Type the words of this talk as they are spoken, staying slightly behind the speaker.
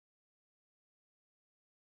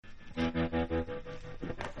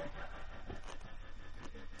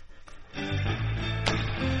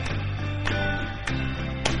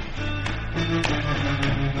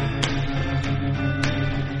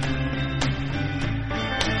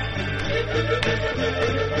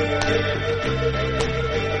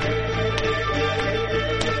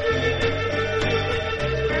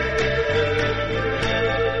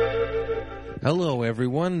Hello,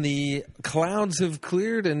 everyone. The clouds have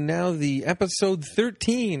cleared, and now the episode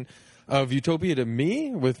 13 of Utopia to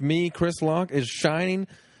Me, with me, Chris Locke, is shining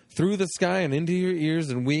through the sky and into your ears,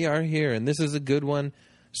 and we are here. And this is a good one.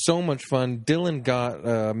 So much fun. Dylan Gott,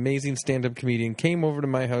 amazing stand-up comedian, came over to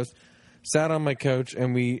my house, sat on my couch,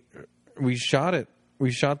 and we shot it.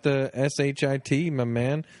 We shot the SHIT, my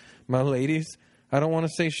man, my ladies. I don't want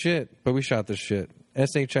to say shit, but we shot the shit.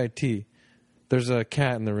 SHIT. There's a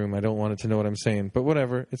cat in the room. I don't want it to know what I'm saying. But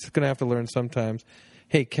whatever. It's going to have to learn sometimes.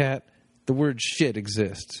 Hey, cat, the word shit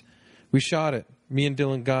exists. We shot it. Me and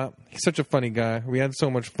Dylan Gott. He's such a funny guy. We had so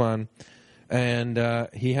much fun. And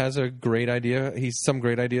he has a great idea. He's some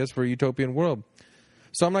great ideas for a utopian world.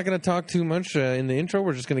 So I'm not going to talk too much in the intro.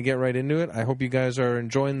 We're just going to get right into it. I hope you guys are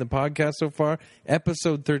enjoying the podcast so far.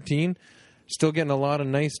 Episode 13. Still getting a lot of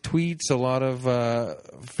nice tweets, a lot of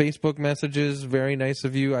Facebook messages. Very nice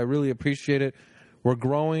of you. I really appreciate it. We're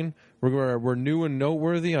growing. We're new and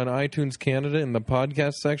noteworthy on iTunes Canada in the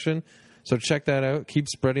podcast section. So check that out. Keep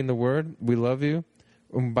spreading the word. We love you.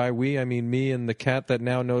 And by we, I mean me and the cat that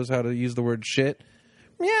now knows how to use the word shit.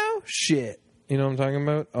 Meow, shit. You know what I'm talking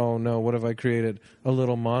about? Oh, no. What have I created? A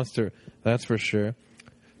little monster. That's for sure.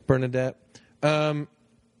 Bernadette.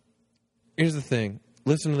 Here's the thing.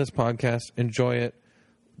 Listen to this podcast. Enjoy it.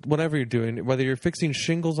 Whatever you're doing, whether you're fixing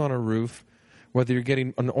shingles on a roof, whether you're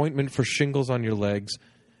getting an ointment for shingles on your legs,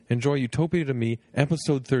 enjoy Utopia to Me,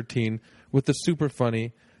 episode 13, with the super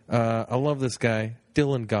funny, I love this guy,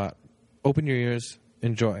 Dylan Gott. Open your ears.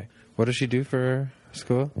 Enjoy. What does she do for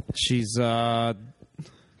school? She's, dude, I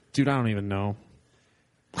don't even know.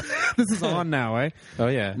 This is on now, eh? Oh,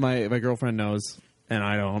 yeah. My girlfriend knows, and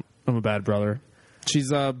I don't. I'm a bad brother.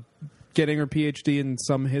 She's, getting her PhD in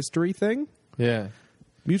some history thing. Yeah.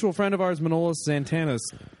 Mutual friend of ours, Manolis Zantanas,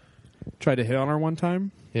 tried to hit on her one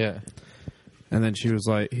time. Yeah. And then she was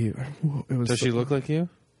like, Does she look like you?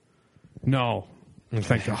 No.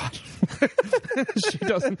 Thank God. She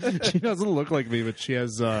doesn't look like me, but she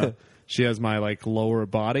has my like lower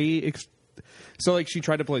body. So like she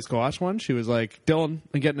tried to play squash once. She was like, Dylan,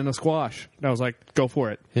 I'm getting in a squash. And I was like, go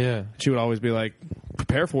for it. Yeah. She would always be like,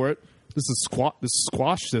 prepare for it. This is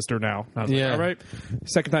squash sister now. I was like, all right.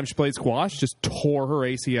 Second time she played squash, just tore her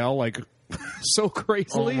ACL like so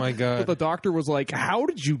crazily. Oh my God. But the doctor was like, how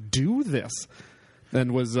did you do this?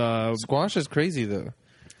 And was Squash is crazy though.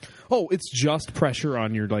 Oh, it's just pressure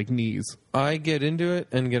on your like knees. I get into it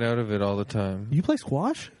and get out of it all the time. You play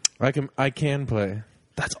squash? I can play.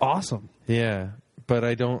 That's awesome. Yeah, but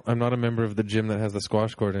I'm not a member of the gym that has the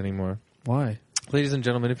squash court anymore. Why? Ladies and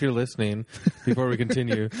gentlemen, if you're listening, before we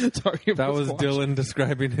continue, that was squash. Dylan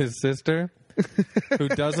describing his sister, who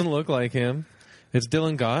doesn't look like him. It's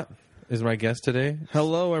Dylan Gott, is my guest today.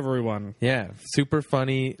 Hello, everyone. Yeah, super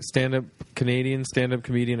funny Canadian stand-up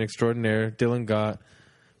comedian extraordinaire, Dylan Gott,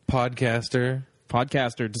 podcaster.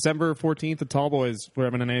 December 14th at Tallboys, we're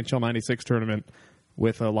having an NHL 96 tournament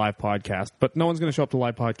with a live podcast. But no one's going to show up to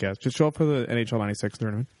live podcast. Just show up for the NHL 96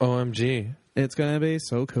 tournament. OMG. It's going to be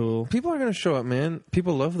so cool. People are going to show up, man.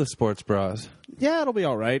 People love the sports bras. Yeah, it'll be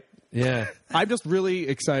all right. Yeah. I'm just really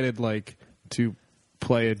excited, like, to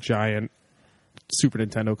play a giant Super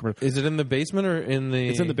Nintendo commercial. Is it in the basement or in the...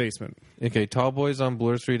 It's in the basement. Okay, Tallboys on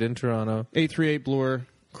Bloor Street in Toronto. 838 Bloor,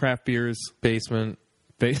 craft beers. Basement.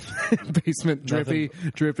 Basement, drippy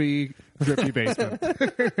basement.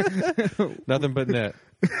 Nothing but net.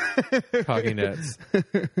 Hockey nets.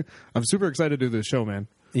 I'm super excited to do this show, man.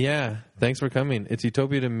 Yeah, thanks for coming. It's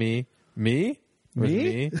Utopia to Me. Me?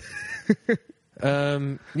 Me?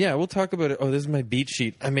 Yeah, we'll talk about it. Oh, this is my beat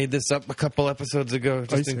sheet. I made this up a couple episodes ago,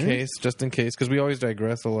 just in case, because we always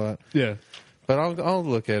digress a lot. Yeah. But I'll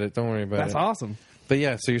look at it. Don't worry about it. That's awesome. But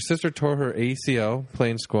yeah, so your sister tore her ACL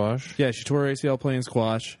playing squash. Yeah, she tore her ACL playing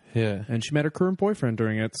squash. Yeah. And she met her current boyfriend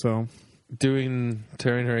during it, so... Tearing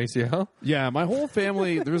her ACL? Yeah, my whole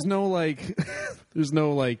family, there's no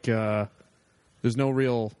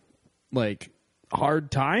real, like, hard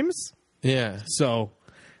times. Yeah. So,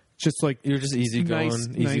 just like... You're just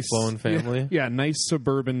easygoing, easy-flowing family? Yeah, nice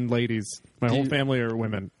suburban ladies. My whole family are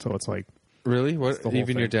women, so it's like... Really? What?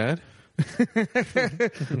 Even your dad?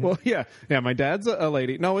 Well, yeah. My dad's a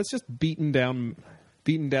lady. No, it's just beaten down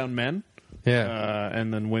men. Yeah.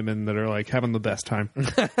 And then women that are like having the best time.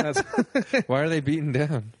 Why are they beaten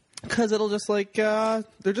down? Because it'll just like, they're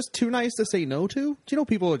just too nice to say no to. Do you know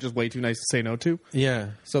people are just way too nice to say no to? Yeah.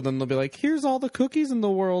 So then they'll be like, here's all the cookies in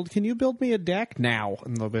the world. Can you build me a deck now?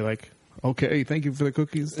 And they'll be like, okay, thank you for the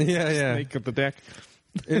cookies. Yeah. Make up the deck.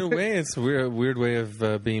 In a way, it's a weird way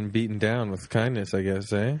of being beaten down with kindness, I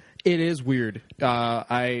guess, eh? It is weird.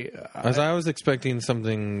 As I was expecting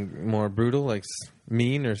something more brutal, like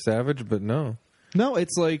mean or savage, but no. No,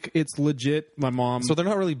 it's like, it's legit. My mom. So they're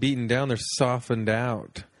not really beaten down, they're softened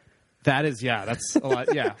out. That is, yeah, that's a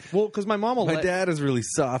lot. Yeah. Well, because my mom will My dad is really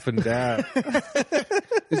softened out.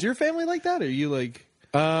 Is your family like that? Or are you like.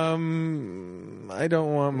 I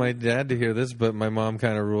don't want my dad to hear this, but my mom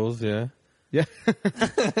kind of rules, yeah. Yeah.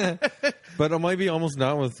 But it might be almost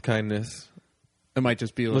not with kindness. It might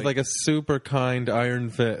just be With like a super kind iron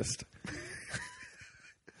fist.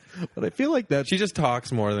 But I feel like that. She just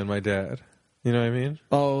talks more than my dad. You know what I mean?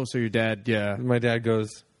 Oh, so your dad, yeah. My dad goes,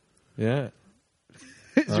 yeah.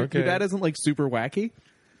 Your dad isn't like super wacky?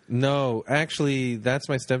 No, actually, that's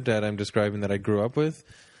my stepdad I'm describing that I grew up with.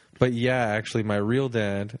 But yeah, actually, my real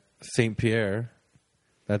dad, St. Pierre,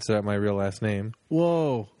 that's my real last name.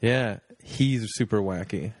 Whoa. Yeah, he's super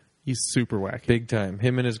wacky. He's super wacky. Big time.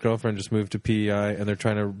 Him and his girlfriend just moved to PEI, and they're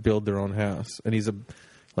trying to build their own house. And he's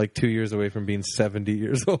like 2 years away from being 70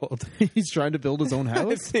 years old. He's trying to build his own I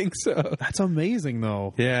house? think so. That's amazing,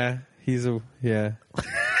 though. Yeah, he's a weirdo.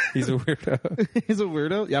 He's a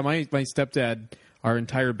weirdo? Yeah, my stepdad, our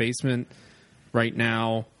entire basement right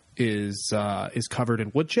now is covered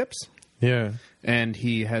in wood chips. Yeah. And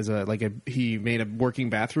he has he made a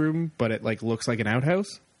working bathroom, but it like looks like an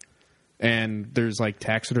outhouse. And there's like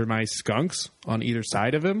taxidermized skunks on either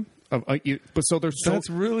side of him. But so they're so.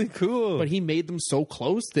 That's really cool. But he made them so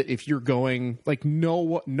close that if you're going, like,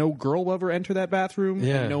 no girl will ever enter that bathroom.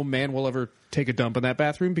 Yeah. And no man will ever take a dump in that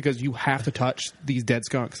bathroom because you have to touch these dead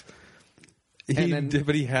skunks.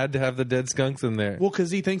 But he had to have the dead skunks in there. Well,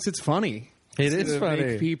 because he thinks it's funny. It is to funny.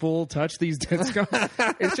 Make people touch these dead skunks.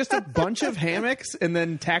 It's just a bunch of hammocks and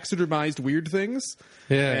then taxidermized weird things.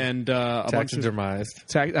 Yeah. And a bunch of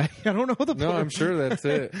taxidermized. I don't know the. No, I'm sure that's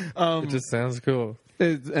it. It just sounds cool.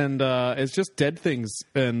 It's just dead things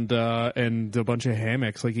and a bunch of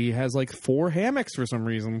hammocks. Like he has like 4 hammocks for some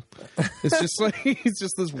reason. It's just like it's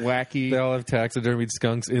just this wacky. They all have taxidermied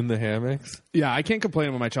skunks in the hammocks. Yeah, I can't complain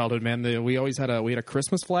about my childhood, man. We always had a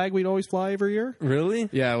Christmas flag we'd always fly every year. Really?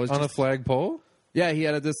 Yeah, it was on a flagpole. Yeah, he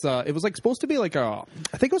had this. It was like supposed to be like I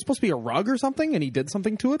think it was supposed to be a rug or something, and he did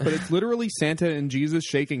something to it. But it's literally Santa and Jesus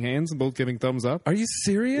shaking hands and both giving thumbs up. Are you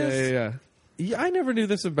serious? Yeah. Yeah, I never knew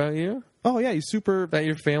this about you. Oh yeah, he's super. That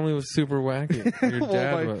your family was super wacky. Your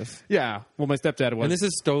dad was. Yeah. Well, my stepdad was. And this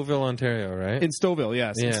is Stouffville, Ontario, right? In Stouffville,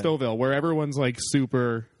 yes, Yeah. in Stouffville, where everyone's like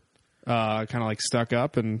super, kind of like stuck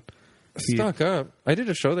up and stuck up. I did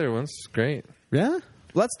a show there once. It's great. Yeah,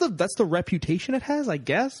 well, that's the reputation it has, I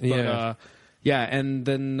guess. But, Yeah. yeah, and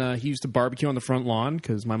then he used to barbecue on the front lawn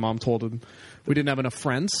because my mom told him we didn't have enough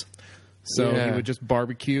friends. So Yeah. he would just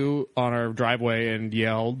barbecue on our driveway and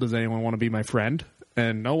yell, "Does anyone want to be my friend?"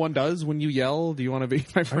 And no one does when you yell, "Do you want to be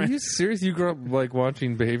my Are friend?" you serious? You grew up like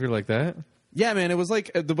watching behavior like that? Yeah, man. It was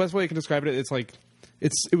like the best way I can describe it. It's like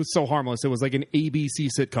it was so harmless. It was like an ABC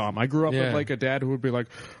sitcom. I grew up with like a dad who would be like,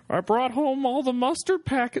 "I brought home all the mustard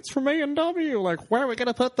packets from A&W. Like, where are we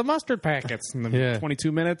gonna put the mustard packets?" And then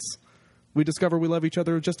 22 minutes, we discover we love each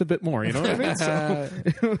other just a bit more. You know what I mean? So,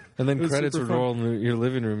 and then it was credits super would fun. roll in your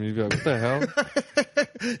living room, and you'd be like, "What the hell?"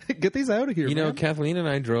 Get these out of here. You know, man. Kathleen and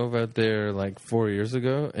I drove out there like 4 years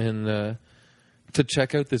ago, and to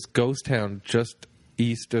check out this ghost town just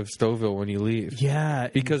east of Stouffville when you leave. Yeah,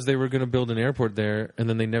 Because they were going to build an airport there, and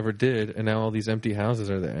then they never did, and now all these empty houses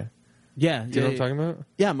are there. yeah. Do you know what I'm talking about?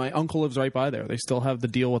 Yeah, my uncle lives right by there. They still have the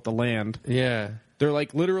deal with the land. Yeah. They're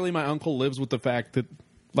like literally, my uncle lives with the fact that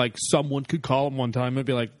like someone could call him one time and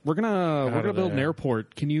be like, "We're gonna of build an there.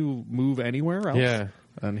 airport. Can you move anywhere else?" Yeah.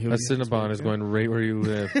 And he'll A Cinnabon is going right where you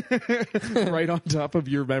live. right on top of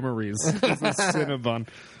your memories. It's a Cinnabon.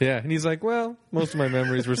 Yeah. And he's like, well, most of my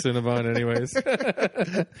memories were Cinnabon anyways.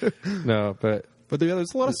 No, but But yeah,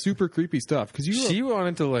 there's a lot of super creepy stuff because she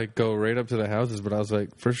wanted to like go right up to the houses, but I was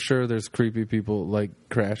like, for sure there's creepy people like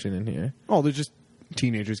crashing in here. Oh, they're just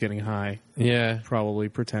teenagers getting high, Yeah. probably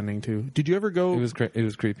pretending to. Did you ever go? It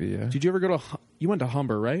was creepy, yeah. Did you ever go to? You went to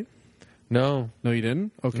Humber, right? No. No, you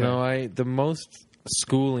didn't. Okay. No, the most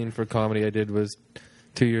schooling for comedy I did was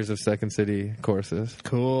 2 years of Second City courses.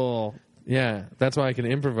 Cool. Yeah, that's why I can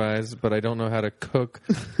improvise, but I don't know how to cook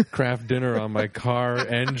craft dinner on my car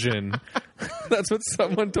engine. That's what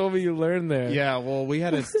someone told me you learned there. Yeah, well, we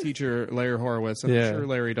had a teacher, Larry Horowitz, and Yeah. I'm sure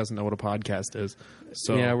Larry doesn't know what a podcast is.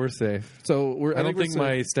 So Yeah, we're safe. so I don't think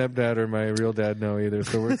my stepdad or my real dad know either,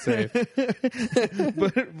 so we're safe.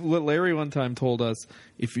 But what Larry one time told us,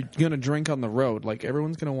 if you're gonna drink on the road, like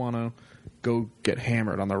everyone's gonna want to go get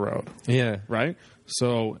hammered on the road, Yeah. right?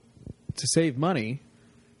 So to save money,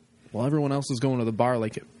 while everyone else is going to the bar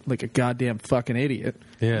like a goddamn fucking idiot.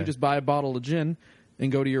 Yeah. You just buy a bottle of gin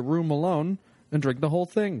and go to your room alone and drink the whole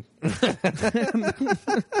thing. and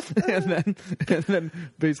then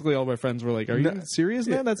basically all my friends were like, "Are you serious,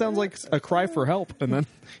 man? That sounds like a cry for help." And then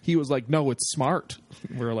he was like, "No, it's smart."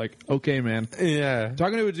 We were like, "Okay, man." Yeah.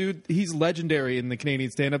 Talking to a dude, he's legendary in the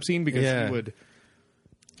Canadian stand-up scene because Yeah.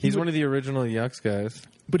 He's one of the original Yucks guys.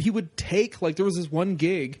 but he would take, like, there was this one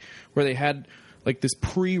gig where they had like this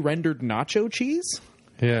pre-rendered nacho cheese.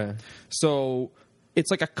 Yeah. So it's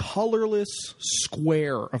like a colorless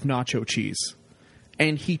square of nacho cheese.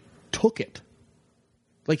 And he took it.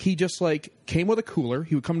 Like, he just, like, came with a cooler.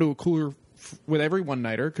 He would come to a cooler with every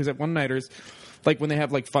one-nighter, because at one-nighters, like, when they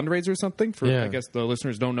have, like, fundraiser or something, for, Yeah. I guess the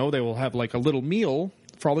listeners don't know, they will have, like, a little meal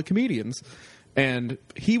for all the comedians. And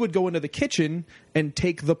he would go into the kitchen and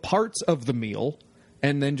take the parts of the meal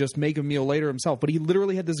and then just make a meal later himself. But he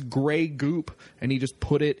literally had this gray goop, and he just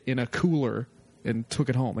put it in a cooler and took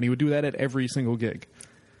it home. And he would do that at every single gig.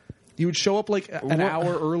 He would show up like an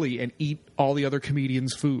hour early and eat all the other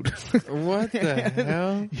comedians' food. What the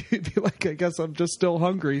hell? You'd be like, I guess I'm just still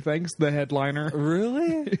hungry. Thanks, the headliner.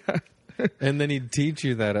 Really? And then he'd teach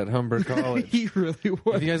you that at Humber College. He really If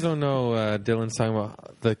was. you guys don't know, Dylan's talking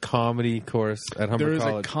about the comedy course at Humber There is a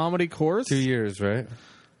College. comedy course. 2 years, right?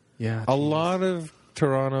 Yeah. A lot of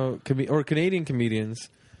Toronto or Canadian comedians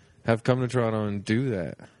have come to Toronto and do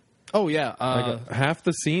that. Oh, yeah. Like half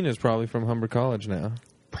the scene is probably from Humber College now.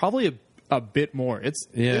 Probably a bit more. It's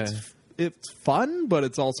fun, but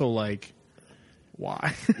it's also like,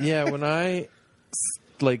 why? Yeah, when I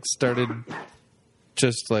started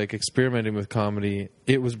just like experimenting with comedy,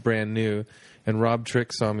 it was brand new, and Rob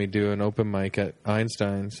Trick saw me do an open mic at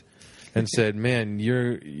Einstein's and said, "Man,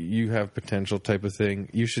 you have potential," type of thing.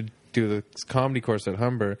 You should do the comedy course at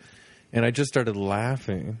Humber. And I just started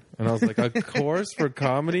laughing, and I was like, "A course for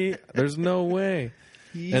comedy? There's no way."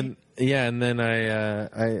 And then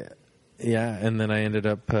I ended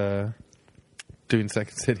up doing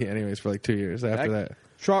Second City anyways for like 2 years after that.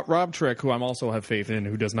 Rob Trick, who I also have faith in,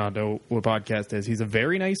 who does not know what podcast is, he's a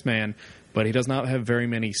very nice man, but he does not have very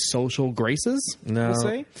many social graces, No, we'll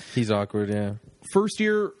say. he's awkward, yeah. First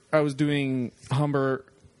year I was doing Humber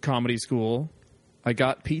Comedy School, I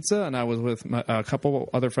got pizza, and I was with a couple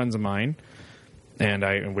other friends of mine,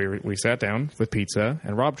 and we sat down with pizza,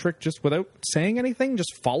 and Rob Trick, just without saying anything,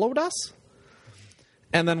 just followed us.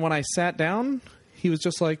 And then when I sat down, he was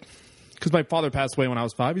just like, because my father passed away when I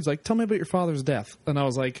was 5, he's like, "Tell me about your father's death." And I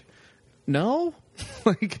was like, "No."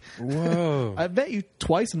 Like, Whoa. I've met you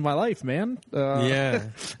twice in my life, man. Yeah.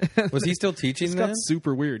 Was he still teaching It then? got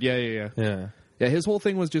super weird. Yeah. Yeah. Yeah, his whole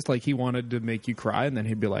thing was just like he wanted to make you cry, and then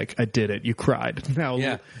he'd be like, "I did it. You cried. Now,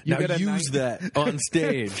 Yeah. you Now get a use 90 that on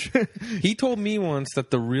stage." He told me once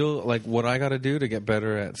that the real, like, what I got to do to get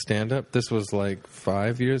better at stand-up, this was like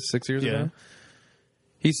 6 years Yeah. ago.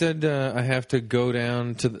 He said I have to go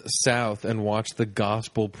down to the South and watch the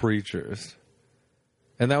gospel preachers.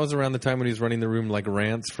 And that was around the time when he was running the room like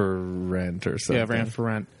Rants for Rent or something. Yeah, Rant for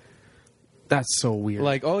Rent. That's so weird.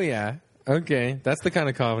 Like, oh yeah, okay, that's the kind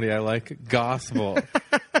of comedy I like. Gospel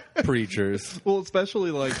preachers. Well,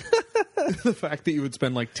 especially like the fact that you would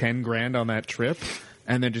spend like $10,000 on that trip,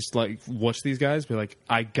 and then just like watch these guys be like,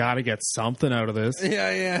 "I gotta get something out of this."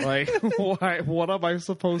 Yeah. Like, why? What am I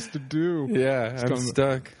supposed to do? Yeah, I'm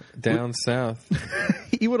stuck down south.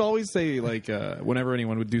 He would always say like, whenever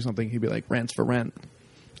anyone would do something, he'd be like, "Rants for Rent."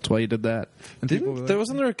 That's why you did that. And people were like,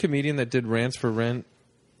 Wasn't there a comedian that did Rants for Rent?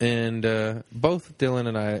 And both Dylan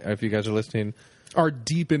and I, if you guys are listening, are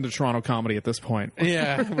deep into Toronto comedy at this point.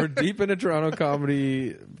 yeah, we're deep into Toronto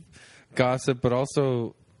comedy gossip, but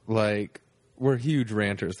also like we're huge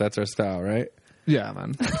ranters. That's our style, right? Yeah,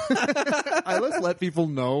 man. Let's let people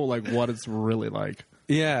know like what it's really like.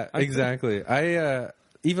 Yeah, exactly. I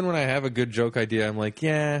even when I have a good joke idea, I'm like,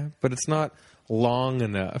 yeah, but it's not long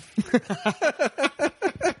enough.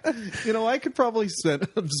 You know, I could probably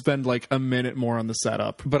spend like a minute more on the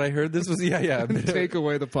setup. But I heard this was Take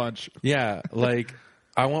away the punch. Yeah, like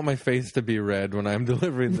I want my face to be red when I'm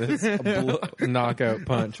delivering this knockout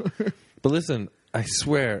punch. But listen, I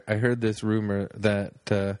swear I heard this rumor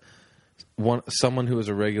that someone who was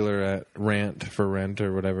a regular at Rant for Rent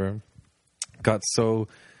or whatever got so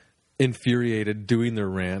infuriated doing their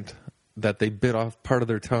rant that they bit off part of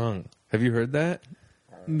their tongue. Have you heard that?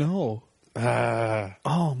 No.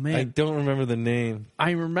 Oh man, I don't remember the name.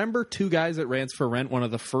 I remember 2 guys at Rants for Rent, one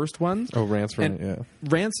of the first ones. Oh, Rants for Rent,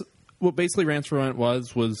 yeah. What basically Rants for Rent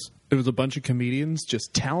was it was a bunch of comedians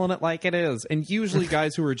just telling it like it is, and usually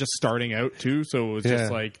guys who were just starting out too. So it was just Yeah.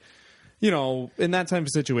 like, in that type of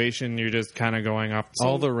situation, you're just kind of going up.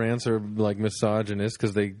 All the rants are like misogynist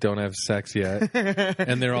because they don't have sex yet,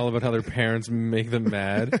 and they're all about how their parents make them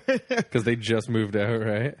mad because they just moved out,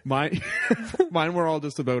 right? Mine were all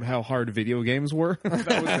just about how hard video games were.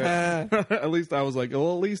 That was it. At least I was like,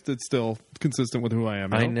 well, at least it's still consistent with who I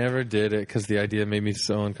am. I never did it because the idea made me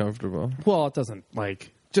so uncomfortable. Well, it doesn't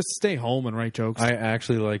just stay home and write jokes. I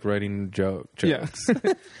actually like writing jokes. Yeah.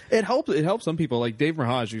 It helps some people. Like Dave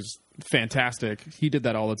Mirage, who's fantastic. He did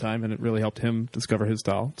that all the time, and it really helped him discover his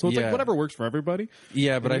style. So it's like whatever works for everybody.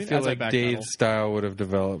 Yeah, but I feel like Dave's style would have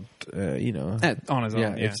developed, on his own.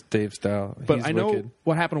 Yeah, it's Dave's style. But He's I know wicked.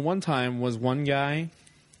 what happened one time was one guy,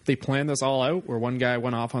 they planned this all out, where one guy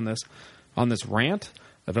went off on this rant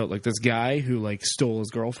about like this guy who like stole his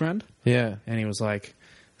girlfriend. Yeah. And he was like,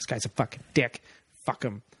 this guy's a fucking dick. Fuck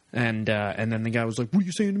him. And then the guy was like, what are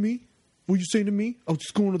you saying to me? What are you saying to me? I was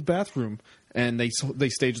just going to the bathroom. And they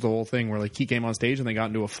staged the whole thing where like he came on stage and they got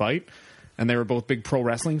into a fight. And they were both big pro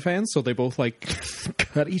wrestling fans, so they both like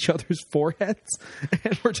cut each other's foreheads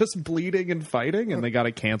and were just bleeding and fighting. And they got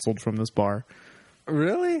it canceled from this bar.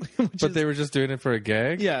 Really? But they were just doing it for a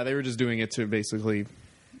gag? Yeah, they were just doing it to basically,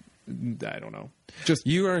 I don't know. Just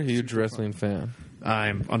You are a huge wrestling fan.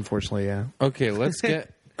 I'm unfortunately, yeah. Okay, let's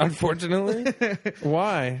get... Unfortunately?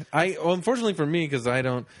 Why? Unfortunately for me, because I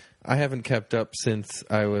haven't kept up since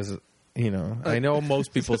I was... I know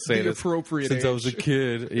most people say the this appropriate since age. I was a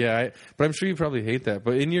kid. Yeah, but I'm sure you probably hate that.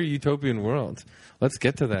 But in your utopian world, let's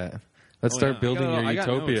get to that. Let's start building your I got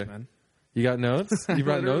utopia. notes, man. You got notes? You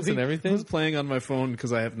brought notes and I everything? was playing on my phone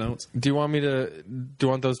because I have notes. Do you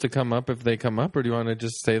want those to come up if they come up, or do you want to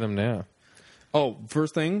just say them now? Oh,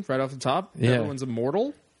 first thing, right off the top, Yeah. everyone's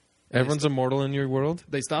immortal. Everyone's immortal in your world?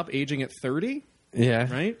 They stop aging at 30,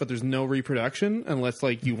 Yeah. right? But there's no reproduction unless,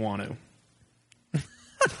 like, you want to.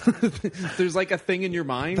 There's, like, a thing in your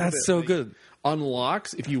mind That's that, so like, good.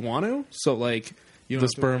 unlocks if you want to. So, like, you don't The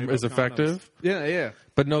have to worry sperm about is effective? condoms. Yeah, yeah.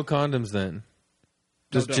 But no condoms then.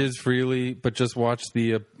 Just don't. jizz freely, but just watch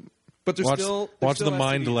the But there's still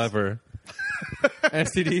mind STDs. lever.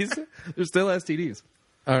 STDs? There's still STDs.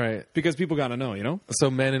 All right. Because people got to know,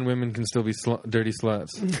 So men and women can still be dirty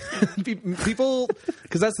sluts. People,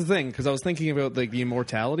 because that's the thing. Because I was thinking about like the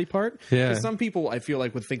immortality part. Yeah. 'Cause some people I feel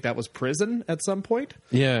like would think that was prison at some point.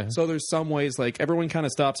 Yeah. So there's some ways like everyone kind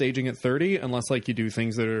of stops aging at 30 unless like you do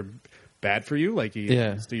things that are bad for you, like you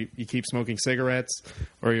keep smoking cigarettes,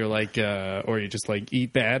 or you're like, or you just like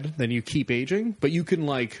eat bad. Then you keep aging, but you can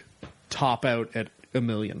like top out at 1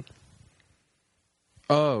 million.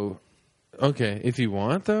 Oh, okay. If you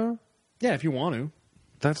want, though, Yeah, if you want to.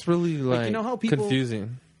 that's really like you know how people-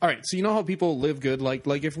 confusing. All right, so you know how people live good, like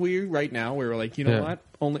if we right now we were like, you know Yeah.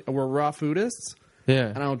 what, we're raw foodists, Yeah.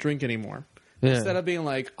 and I don't drink anymore. Yeah. Instead of being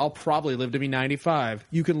like, I'll probably live to be 95,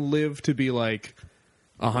 you can live to be like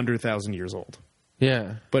 100,000 years old.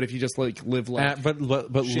 Yeah. But if you just like live like, But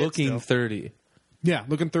shit looking still. 30. yeah,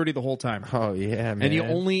 looking 30 the whole time. Oh yeah, man. And you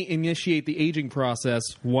only initiate the aging process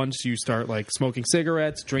once you start like smoking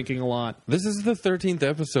cigarettes, drinking a lot. This is the 13th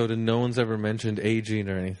episode, and no one's ever mentioned aging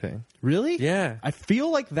or anything. Really? Yeah. I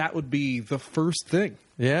feel like that would be the first thing.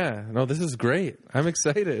 Yeah. No, this is great. I'm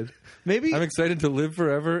excited. Maybe I'm excited to live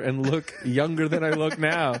forever and look younger than I look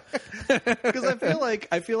now. because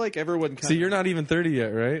I feel like everyone. So you're not even 30 yet,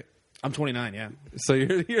 right? I'm 29. Yeah. So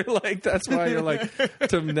you're like, that's why you're like,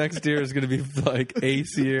 to next year is going to be like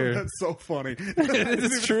ace year. That's so funny.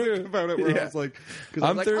 It's true. About it, where Yeah. I was like, because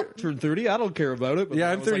I'm I'll turn 30. I don't care about it. But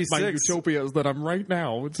Yeah, then I'm I was like, 36. my utopia is that I'm right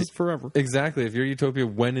now. It's just forever. Exactly. If your utopia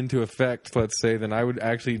went into effect, let's say, then I would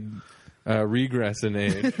actually regress in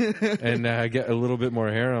age and get a little bit more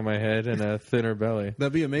hair on my head and a thinner belly.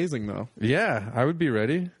 That'd be amazing, though. Yeah, I would be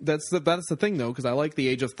ready. That's the thing, though, because I like the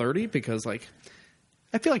age of 30 because like.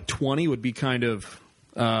 I feel like 20 would be kind of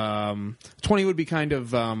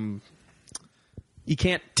you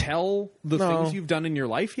can't tell the things you've done in your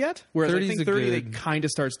life yet. Whereas I 30's think 30 they kind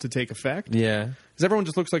of starts to take effect. Yeah. Because everyone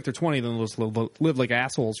just looks like they're 20, then they'll just live like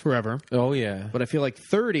assholes forever. Oh, yeah. But I feel like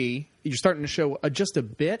 30, you're starting to show just a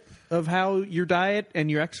bit of how your diet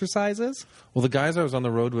and your exercise is. Well, the guys I was on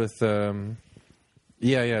the road with,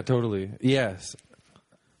 yeah, totally. Yes.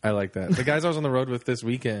 I like that. The guys I was on the road with this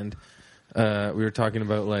weekend, we were talking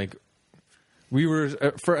about like, we were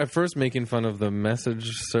at first making fun of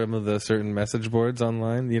some of the certain message boards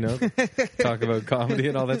online, talk about comedy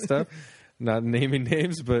and all that stuff. Not naming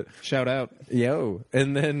names, but Shout out. yo.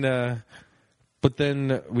 And then, but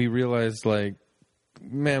then we realized like,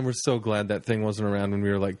 man, we're so glad that thing wasn't around when we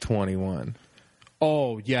were like 21.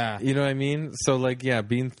 Oh, yeah. You know what I mean? So like, yeah,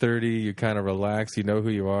 being 30, you kind of relax, you know who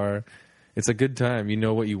you are. it's a good time. You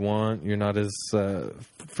know what you want. You're not as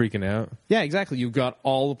freaking out. Yeah, exactly. You've got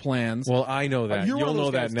all the plans. Well, I know that. You're one You'll of those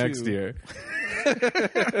know that guys, next too. year.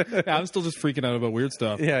 Yeah, I'm still just freaking out about weird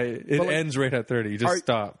stuff. Yeah, it But, like, ends right at 30. Just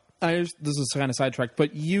stop. This is kind of sidetracked,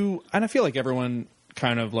 but and I feel like everyone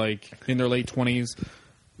kind of like in their late 20s,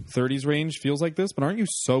 30s range feels like this, but aren't you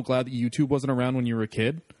so glad that YouTube wasn't around when you were a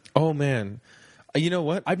kid? Oh, man. You know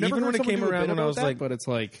what? I've never Even heard when it someone came do a around bit when I about was that, like... but it's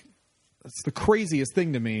like, it's the craziest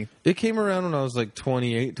thing to me. It came around when I was like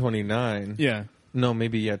 28, 29. Yeah. No,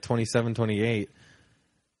 maybe, 27, 28.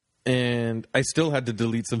 And I still had to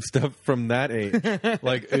delete some stuff from that age.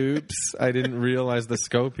 Like, oops, I didn't realize the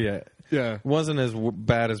scope yet. Yeah. It wasn't as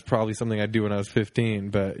bad as probably something I'd do when I was 15,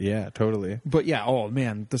 but yeah, totally. But yeah, oh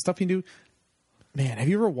man, the stuff you do. Man, have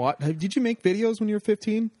you ever watched? Did you make videos when you were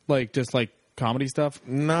 15? Like just like comedy stuff?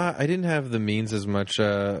 Nah, I didn't have the means as much.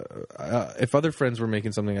 If other friends were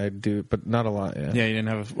making something, I'd do it, but not a lot. Yeah, Yeah, you didn't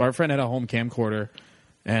have. Our friend had a home camcorder,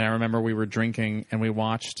 and I remember we were drinking and we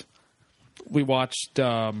watched one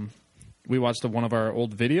of our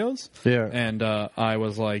old videos. Yeah. And I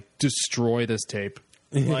was like, destroy this tape.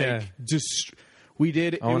 Like, Yeah. We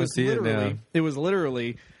did. I wanna see it now. It was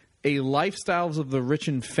literally a Lifestyles of the Rich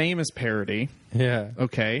and Famous parody. Yeah.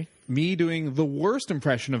 Okay. Me doing the worst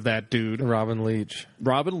impression of that dude, Robin Leach.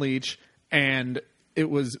 and it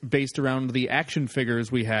was based around the action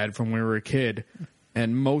figures we had from when we were a kid,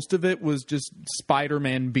 and most of it was just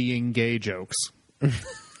Spider-Man being gay jokes.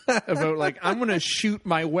 About like, I'm going to shoot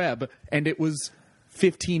my web, and it was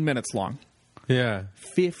 15 minutes long. Yeah.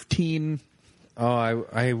 15. Oh,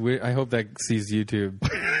 I hope that sees YouTube.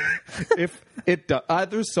 If it does,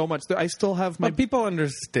 there's so much. I still have my. But people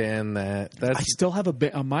understand that. I still have a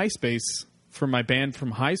MySpace for my band from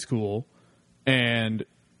high school, and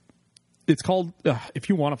it's called. If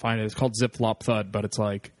you want to find it, it's called Zip Flop Thud, but it's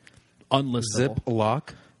like unlistable. Zip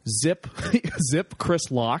Lock. Zip Chris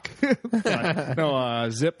Lock. No,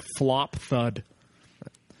 Zip Flop Thud.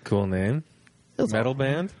 Cool name. Metal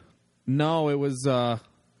band. No, it was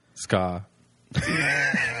Ska.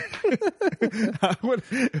 I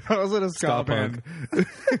was in a ska band.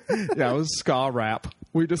 Yeah, it was ska rap.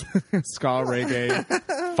 We just ska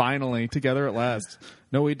reggae. Finally, together at last.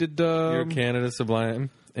 No, we did. You're Canada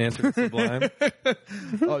Sublime. Answer to Sublime.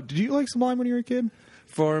 Did you like Sublime when you were a kid?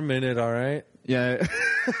 For a minute, all right. Yeah.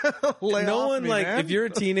 No one if you're a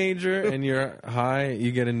teenager and you're high,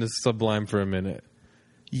 you get into Sublime for a minute.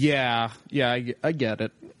 Yeah, I get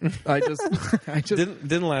it. I just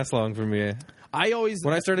Didn't last long for me.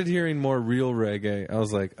 When I started hearing more real reggae, I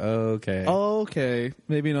was like, okay. Okay,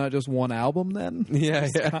 maybe not just one album then. Yeah.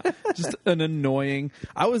 Just an annoying.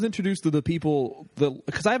 I was introduced to the people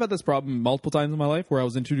because I've had this problem multiple times in my life where I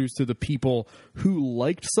was introduced to the people who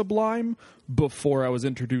liked Sublime before I was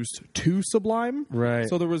introduced to Sublime. Right.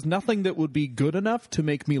 So there was nothing that would be good enough to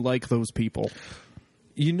make me like those people.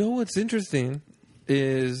 You know what's interesting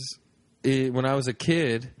is when I was a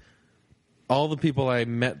kid, all the people I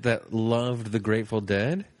met that loved the Grateful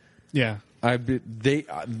Dead, Yeah. they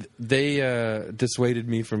dissuaded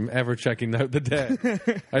me from ever checking out the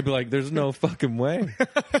Dead. I'd be like, "There's no fucking way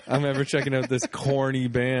I'm ever checking out this corny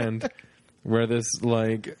band where this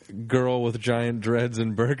like girl with giant dreads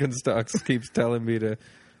and Birkenstocks keeps telling me to,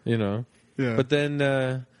 you know." Yeah. But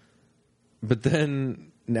then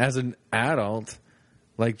as an adult,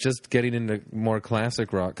 like just getting into more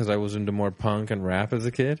classic rock because I was into more punk and rap as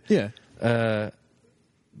a kid. Yeah.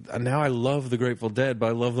 Now I love the Grateful Dead, but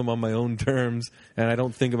I love them on my own terms, and I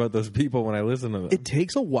don't think about those people when I listen to them. It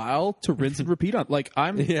takes a while to rinse and repeat on. Like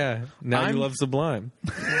Yeah. Now you love Sublime.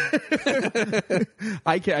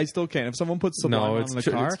 I still can't. If someone puts Sublime No, on it's in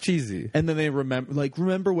the car, it's cheesy. and then they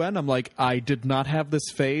remember when? I'm like, I did not have this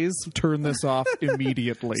phase. Turn this off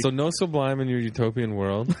immediately. So no Sublime in your utopian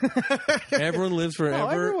world. Everyone lives No,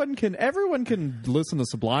 forever. everyone can listen to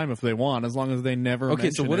Sublime if they want, as long as they never. Okay,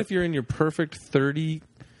 so what if you're in your perfect 30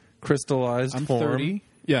 crystallized I'm form, 30?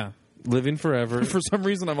 Yeah. living forever? For some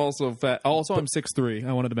reason, I'm also fat. Also, I'm 6'3".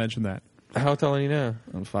 I wanted to mention that. How tall are you now?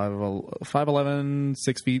 I'm 5'11",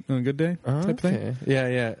 6 feet on a good day. Type thing. Okay.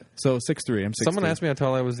 Yeah. So 6'3". I'm 6'3". Someone asked me how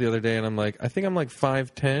tall I was the other day, and I'm like, I think I'm like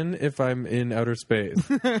 5'10" if I'm in outer space.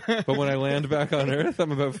 But when I land back on Earth,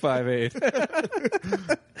 I'm about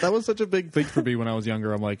 5'8". That was such a big thing for me when I was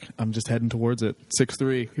younger. I'm like, I'm just heading towards it.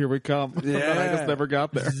 6'3", here we come. Yeah. And I just never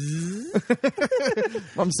got there.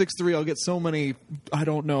 I'm 6'3", I'll get so many, I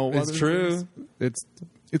don't know. It's other true. things.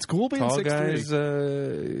 It's cool being Tall 6'3". guys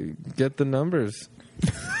get the numbers.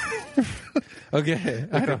 Okay.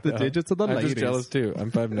 I don't the know. digits of the I'm ladies. just jealous too.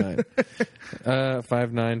 I'm 5'9".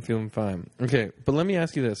 5'9", feeling fine. Okay, but let me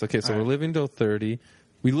ask you this. Okay, so we're living till 30.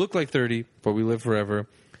 We look like 30, but we live forever.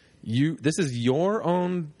 This is your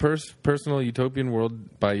own personal utopian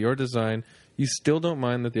world by your design. You still don't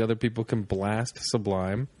mind that the other people can blast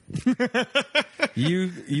Sublime.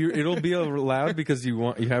 It'll be allowed because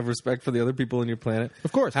you have respect for the other people on your planet.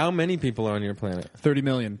 Of course. How many people are on your planet? 30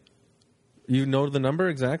 million. You know the number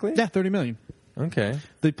exactly? Yeah, 30 million. Okay.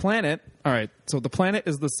 The planet, all right, so the planet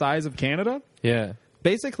is the size of Canada. Yeah.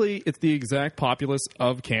 Basically, it's the exact populace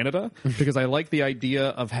of Canada because I like the idea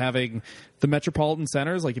of having the metropolitan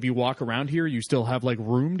centers. Like, if you walk around here, you still have, like,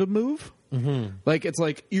 room to move. Mm-hmm. Like, it's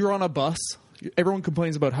like you're on a bus. Everyone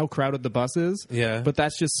complains about how crowded the bus is. Yeah. But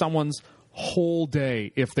that's just someone's whole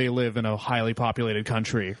day if they live in a highly populated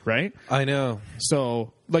country, right? I know.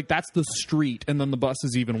 So, like, that's the street, and then the bus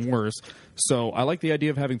is even worse. So I like the idea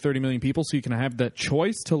of having 30 million people so you can have that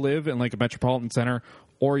choice to live in, like, a metropolitan center,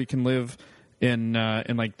 or you can live in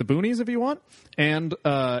like the boonies if you want. And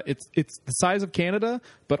it's the size of Canada,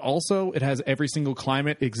 but also it has every single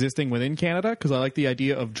climate existing within Canada, because I like the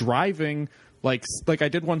idea of driving. Like I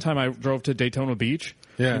did one time, I drove to Daytona Beach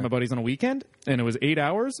with my buddies on a weekend, and it was 8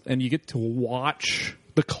 hours, and you get to watch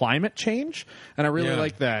the climate change, and I really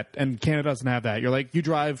like that. And Canada doesn't have that. You're like, you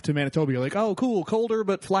drive to Manitoba, you're like, oh, cool, colder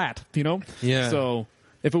but flat, you know? Yeah. So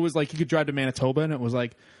if it was like you could drive to Manitoba and it was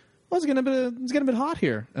like, well, it's getting a bit hot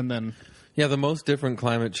here, and then. Yeah, the most different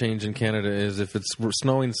climate change in Canada is if it's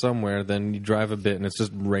snowing somewhere, then you drive a bit and it's just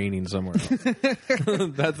raining somewhere else.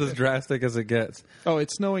 That's as drastic as it gets. Oh,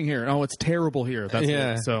 it's snowing here. Oh, it's terrible here. That's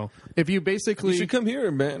it. So if you basically... You should come here,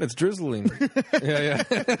 man. It's drizzling. yeah.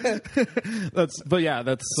 That's so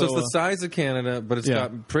it's the size of Canada, but it's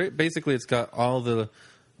got... Basically, it's got all the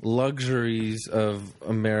luxuries of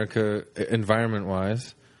America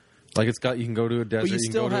environment-wise. Like, it's got, you can go to a desert, you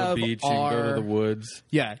can go to a beach, you can go to the woods.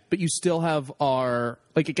 Yeah, but you still have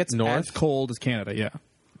like, it gets North? as cold as Canada, yeah.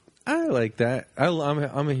 I like that.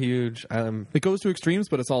 I'm a huge... It goes to extremes,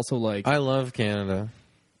 but it's also like... I love Canada.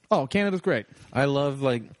 Oh, Canada's great. I love,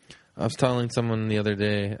 like... I was telling someone the other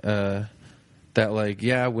day that, like,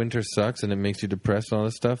 yeah, winter sucks and it makes you depressed and all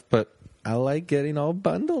this stuff, but I like getting all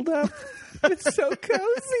bundled up. It's so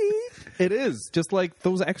cozy. It is. Just like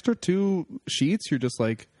those extra 2 sheets, you're just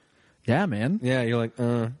like... Yeah, man. Yeah, you're like,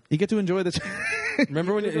 You get to enjoy the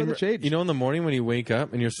Remember when in the morning when you wake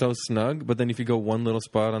up and you're so snug, but then if you go one little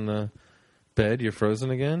spot on the bed, you're frozen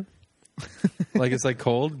again? Like, it's like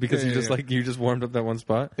cold because you just warmed up that one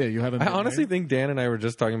spot? Yeah, you haven't. I honestly think Dan and I were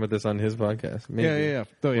just talking about this on his podcast. Maybe. Yeah.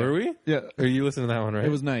 Oh, yeah. Were we? Yeah. Or you listened to that one, right? It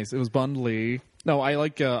was nice. It was bundly. No, I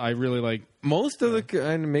really like... Most of the...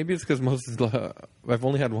 And maybe it's because I've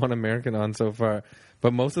only had one American on so far,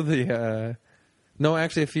 but most of the... No,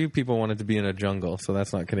 actually, a few people wanted to be in a jungle, so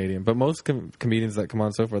that's not Canadian. But most comedians that come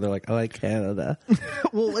on so far, they're like, I like Canada.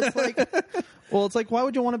 It's like, why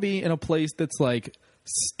would you want to be in a place that's like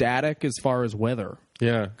static as far as weather?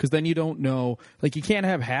 Yeah. Because then you don't know, like, you can't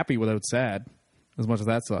have happy without sad, as much as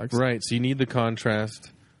that sucks. Right. So you need the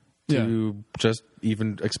contrast to just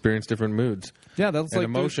even experience different moods. Yeah, that's and like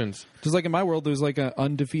emotions. Just like in my world, there's like an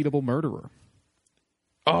undefeatable murderer.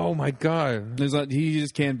 Oh my God! He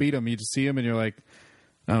just can't beat him. You just see him, and you're like,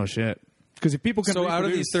 "Oh shit!" Because if people can, so out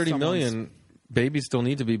of these 30 million, babies still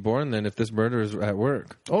need to be born. Then, if this murderer is at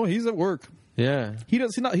work, he's at work. Yeah, he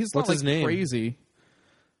does. He's What's not his like name? Crazy.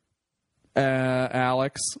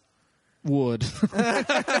 Alex Wood.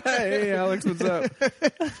 Hey, Alex, what's up?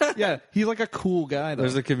 Yeah, he's like a cool guy, though.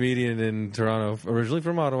 There's a comedian in Toronto, originally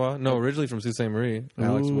from Ottawa. No, originally from Sault Ste. Marie.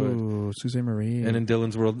 Alex Wood. Sault Ste. Marie. And in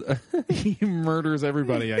Dylan's world, he murders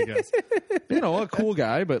everybody, I guess. A cool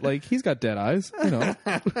guy, but like he's got dead eyes,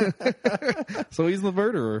 So he's the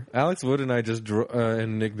murderer. Alex Wood and I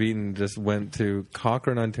and Nick Beaton just went to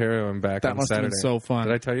Cochrane, Ontario and back on must Saturday. have been so fun.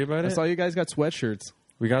 Did I tell you about it? I saw you guys got sweatshirts.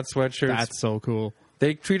 We got sweatshirts. That's so cool.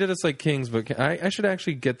 They treated us like kings, but I should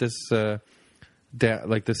actually get this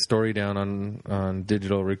this story down on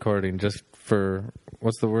digital recording just for,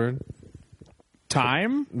 what's the word?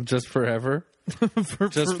 Time? Just forever.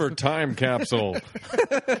 for time capsule.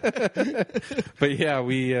 But yeah,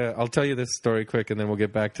 I'll tell you this story quick, and then we'll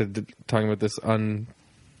get back to talking about this uncatchable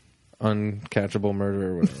murder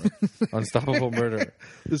or whatever. Unstoppable murder.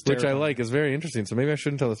 Which I like. Is very interesting, so maybe I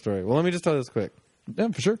shouldn't tell the story. Well, let me just tell this quick. Yeah,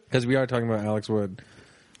 for sure. Because we are talking about Alex Wood,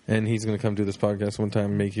 and he's going to come do this podcast one time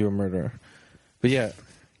and make you a murderer. But yeah,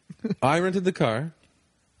 I rented the car,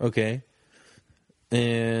 okay,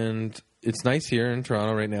 and it's nice here in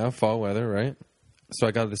Toronto right now, fall weather, right? So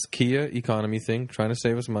I got this Kia economy thing, trying to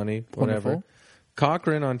save us money, whatever. Wonderful.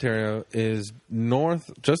 Cochrane, Ontario is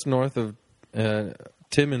just north of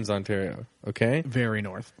Timmins, Ontario, okay? Very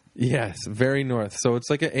north. Yes, very north. So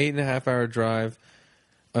it's like an 8.5 hour drive.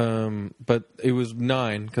 But it was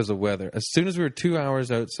 9 because of weather. As soon as we were 2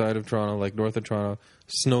 hours outside of Toronto, like north of Toronto,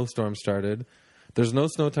 snowstorm started. There's no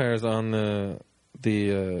snow tires on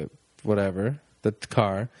the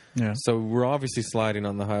car. Yeah. So we're obviously sliding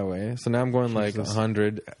on the highway. So now I'm going like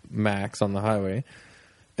 100 max on the highway.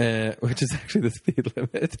 Which is actually the speed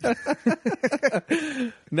limit.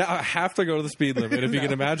 Now I have to go to the speed limit, if you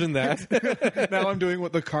can imagine that. Now I'm doing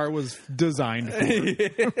what the car was designed for.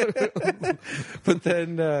 But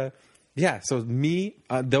then, so it's me.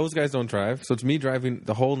 Those guys don't drive, so it's me driving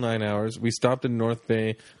the whole 9 hours. We stopped in North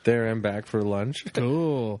Bay there and back for lunch.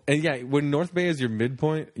 Cool. And yeah, when North Bay is your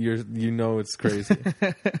midpoint, it's crazy.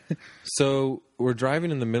 So we're driving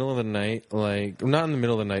in the middle of the night, like not in the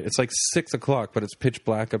middle of the night. It's like 6 o'clock, but it's pitch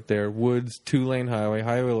black up there. Woods, 2-lane highway.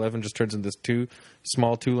 Highway 11 just turns into this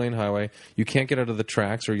small 2-lane highway. You can't get out of the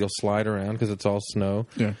tracks, or you'll slide around because it's all snow.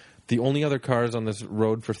 Yeah. The only other cars on this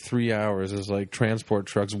road for 3 hours is like transport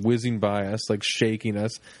trucks whizzing by us, like shaking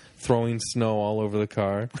us, throwing snow all over the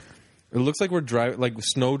car. It looks like we're driving, like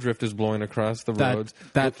snowdrift is blowing across the roads.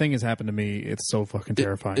 That thing has happened to me. It's so fucking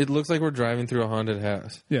terrifying. It looks like we're driving through a haunted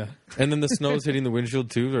house. Yeah. And then the snow's hitting the windshield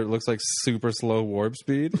too, or it looks like super slow warp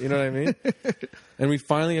speed. You know what I mean? And we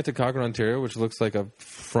finally get to Cochrane, Ontario, which looks like a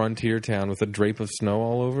frontier town with a drape of snow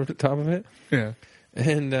all over the top of it. Yeah.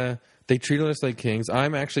 And they treated us like kings.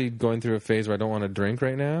 I'm actually going through a phase where I don't want to drink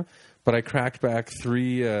right now, but I cracked back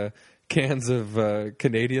 3 cans of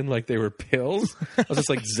Canadian like they were pills. I was just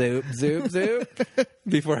like zoop, zoop, zoop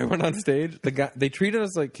before I went on stage. They treated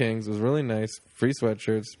us like kings. It was really nice. Free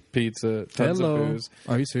sweatshirts, pizza, tons of booze.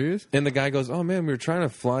 Are you serious? And the guy goes, "Oh man, we were trying to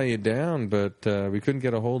fly you down, but we couldn't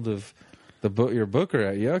get a hold of your booker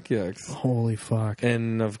at Yuck Yucks." Holy fuck.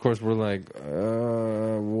 And of course we're like,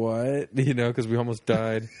 what? You know, because we almost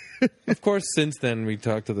died. Of course, since then we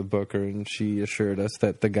talked to the booker and she assured us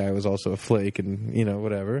that the guy was also a flake and, you know,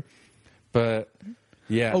 whatever. But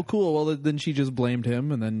yeah. Oh, cool. Well, then she just blamed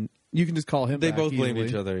him, and then you can just call him. They back both blamed easily.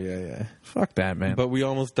 each other. Yeah. Fuck that, man. But we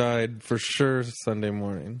almost died for sure Sunday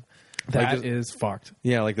morning. That is fucked.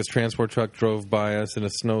 Yeah, like this transport truck drove by us in a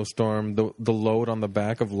snowstorm. The load on the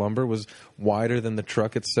back of lumber was wider than the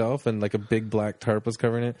truck itself, and like a big black tarp was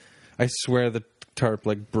covering it. I swear the tarp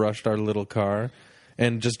like brushed our little car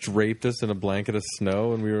and just draped us in a blanket of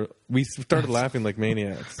snow, and we started laughing like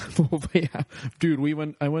maniacs. Yeah, dude.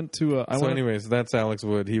 I went to. Anyways, that's Alex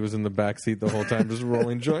Wood. He was in the back seat the whole time, just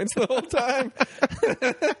rolling joints the whole time.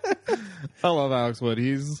 I love Alex Wood.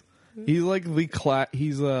 He's like the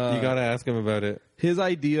he's you gotta ask him about it. His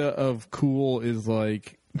idea of cool is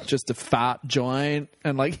like just a fat joint,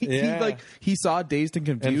 and like he saw Dazed and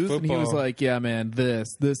Confused, and he was like, "Yeah, man,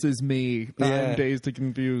 this is me. I'm Dazed and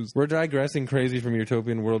Confused." We're digressing crazy from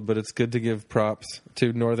Utopian World, but it's good to give props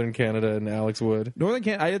to Northern Canada and Alex Wood. Northern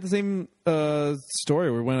Canada. I had the same story.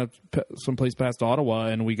 We went up someplace past Ottawa,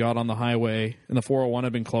 and we got on the highway, and the 401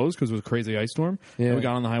 had been closed because it was a crazy ice storm. Yeah. And we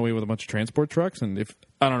got on the highway with a bunch of transport trucks, and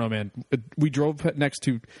I don't know, man, we drove next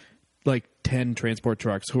to like 10 transport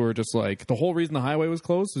trucks who were just like, the whole reason the highway was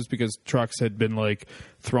closed is because trucks had been like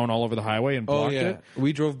thrown all over the highway and blocked it.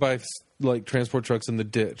 We drove by like transport trucks in the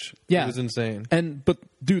ditch. Yeah. It was insane. But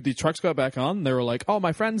dude, the trucks got back on. They were like, "Oh,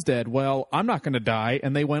 my friend's dead. Well, I'm not going to die."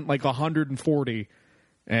 And they went like 140.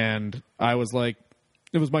 And I was like,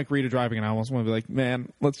 it was Mike Rita driving, and I almost want to be like,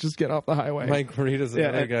 "Man, let's just get off the highway." Mike Rita's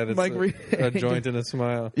another guy that's a joint and a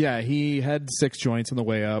smile. Yeah, he had 6 joints on the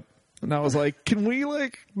way up. And I was like, "Can we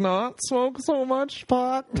like not smoke so much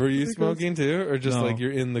pot?" Were you smoking too, or just No. like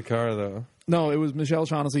you're in the car though? No, it was Michelle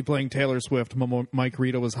Shaughnessy playing Taylor Swift. Mike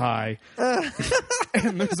Rita was high,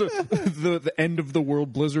 and there's the end of the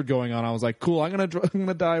world blizzard going on. I was like, "Cool, I'm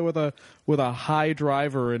gonna die with a high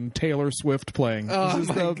driver and Taylor Swift playing." Oh, this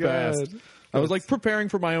is my the best. God. I was like preparing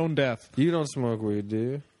for my own death. You don't smoke weed, do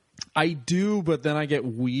you? I do, but then I get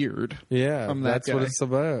weird. Yeah, I'm that that's what guy. it's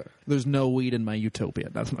about. There's no weed in my utopia.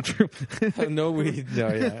 That's not true. No weed. No,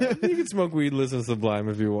 yeah. You can smoke weed, listen to Sublime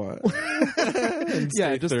if you want.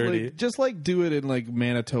 Yeah, Stay 30. just like do it in like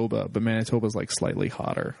Manitoba, but Manitoba's like slightly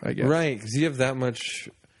hotter, I guess. Right, because you have that much.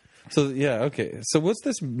 So yeah, okay. So what's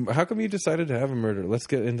this? How come you decided to have a murder? Let's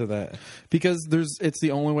get into that. Because it's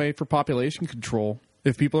the only way for population control.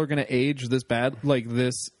 If people are going to age this bad, like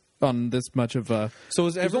this, on this much of a... So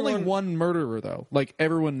is there's everyone... only one murderer, though. Like,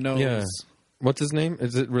 everyone knows. Yeah. What's his name?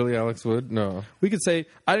 Is it really Alex Wood? No. We could say,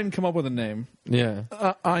 I didn't come up with a name. Yeah.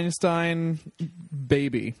 Einstein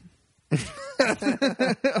baby.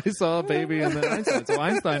 I saw a baby and then Einstein. So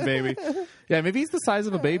Einstein baby. Yeah, maybe he's the size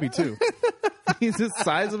of a baby, too. He's the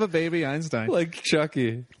size of a baby Einstein. Like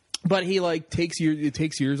Chucky. But he, like, it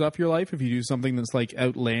takes years off your life if you do something that's, like,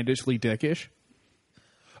 outlandishly dickish.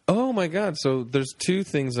 Oh my God! So there's two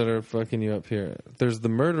things that are fucking you up here. There's the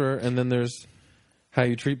murderer, and then there's how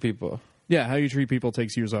you treat people. Yeah, how you treat people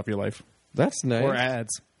takes years off your life. That's nice. Or ads.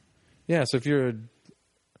 Yeah. So if you're,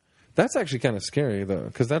 that's actually kind of scary though,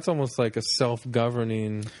 because that's almost like a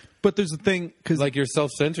self-governing. But there's the thing, because Like you're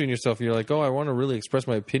self-censoring yourself. You're like, oh, I want to really express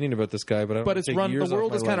my opinion about this guy, but I don't but wanna it's take run. years The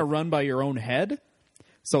world off is my kind of life. run by your own head.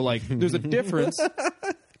 So like, there's a difference.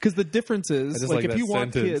 Because the difference I is, just like, if that you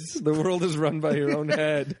want sentence. kids, The world is run by your own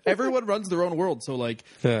head. everyone runs their own world. So like,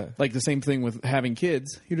 Yeah. like the same thing with having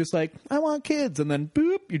kids. You're just like, I want kids, and then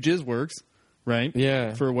boop, your jizz works, right?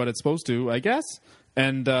 Yeah. For what it's supposed to, I guess.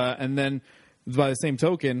 And then by the same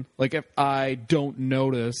token, like if I don't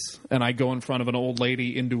notice and I go in front of an old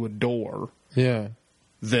lady into a door, Yeah.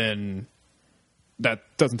 then that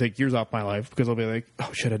doesn't take years off my life because I'll be like,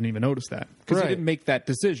 oh shit, I didn't even notice that because Right. you didn't make that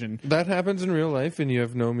decision. That happens in real life, and you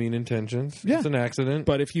have no mean intentions. Yeah. It's an accident.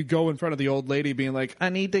 But if you go in front of the old lady being like, I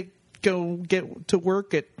need to go get to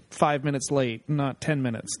work at 5 minutes late, not 10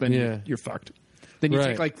 minutes, then Yeah. you're fucked. Then you Right.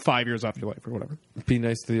 take like 5 years off your life or whatever. Be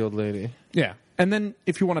nice to the old lady. Yeah. And then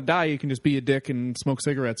if you want to die, you can just be a dick and smoke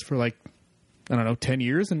cigarettes for like, I don't know, 10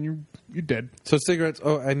 years and you're dead. So cigarettes.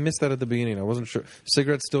 Oh, I missed that at the beginning. I wasn't sure.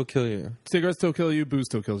 Cigarettes still kill you. Cigarettes still kill you. Booze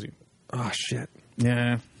still kills you. Oh shit.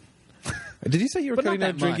 Yeah. Did you say you were But not cutting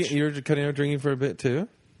out that much. drinking? You were cutting out drinking for a bit too.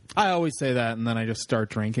 I always say that and then I just start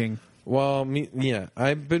drinking. Well, yeah,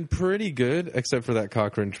 I've been pretty good, except for that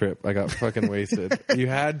Cochrane trip. I got fucking wasted. You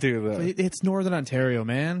had to though. It's Northern Ontario,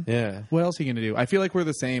 man. Yeah. What else are you going to do? I feel like we're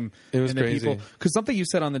the same. It was in the crazy. Because something you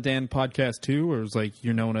said on the Dan podcast too, where it was like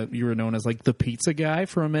you were known as like the pizza guy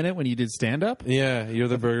for a minute when you did stand up. Yeah, you're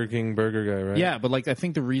the Burger King burger guy, right? Yeah, but like I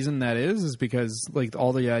think the reason that is because like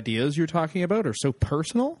all the ideas you're talking about are so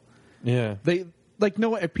personal. Yeah. They like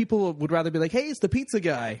no people would rather be like, "Hey, it's the pizza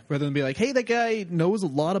guy," rather than be like, "Hey, that guy knows a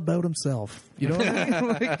lot about himself." You know what I mean?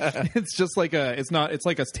 Like, it's just like it's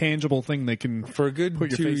like a tangible thing they can For a good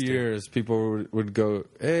put your 2 face to. years, people would go,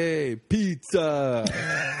 "Hey, pizza!"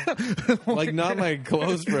 Like not my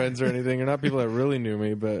close friends or anything, or not people that really knew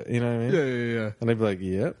me, but you know what I mean. Yeah. And they'd be like,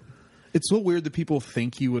 "Yep, It's so weird that people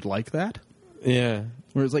think you would like that. yeah,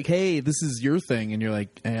 Where it's like, hey, this is your thing, and you're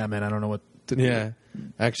like, yeah, man, I don't know what to do. yeah."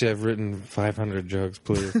 Actually, I've written 500 jokes,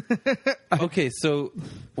 please. Okay, so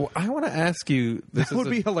I want to ask you. This That would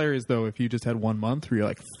is be hilarious, though, if you just had 1 month where you're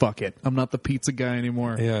like, fuck it, I'm not the pizza guy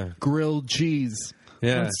anymore. Yeah. Grilled cheese.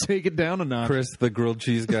 Yeah. Let's take it down a notch. Chris, the grilled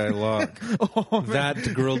cheese guy, Locke. That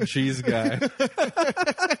grilled cheese guy.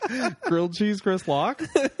 Grilled cheese, Chris Locke?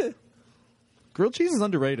 Grilled cheese is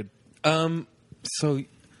underrated. So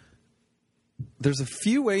there's a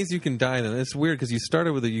few ways you can die. Then it's weird because you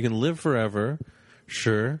started with it. You can live forever,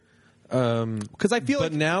 sure. Because I feel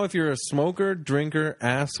But like... now, if you're a smoker, drinker,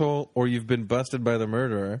 asshole, or you've been busted by the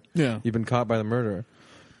murderer, Yeah. you've been caught by the murderer.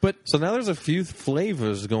 But So now there's a few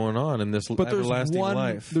flavors going on in this there's everlasting one,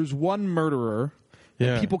 life. there's one murderer,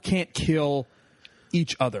 Yeah. and people can't kill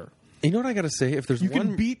each other. You know what I got to say? If there's You one,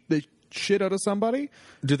 can beat the shit out of somebody.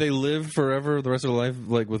 do they live forever the rest of their life,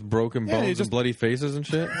 like with broken Yeah, they bones just- and bloody faces and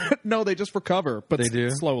shit? No, they just recover, but They do?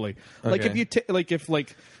 slowly. Like Okay. if you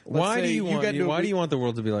let's Why say do you want? get into a Why do you want the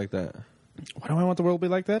world to be like that? Why do I want the world to be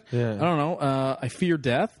like that? Yeah. I don't know. I fear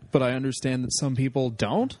death, but I understand that some people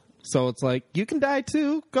don't. So it's like you can die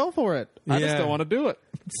too. Go for it. I just Yeah. don't want to do it.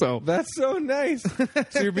 So That's so nice.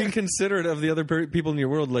 So you're being considerate of the other people in your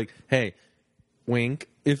world. Like, hey, wink.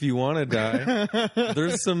 If you want to die,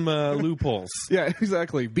 there's some loopholes. yeah,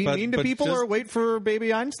 exactly. Be But- mean to but people just- or wait for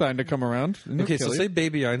baby Einstein to come around. Okay, so say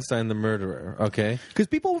Baby Einstein the murderer. Okay. because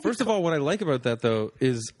people First of all, what I like about that though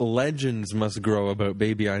is legends must grow about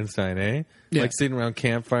Baby Einstein, eh? Yeah. Like sitting around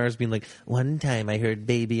campfires, being like, "One time I heard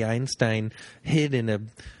Baby Einstein hid in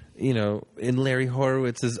in Larry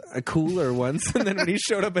Horowitz's cooler once, and then when he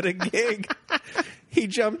showed up at a gig, he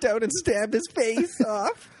jumped out and stabbed his face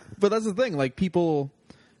off." but that's the thing. Like people,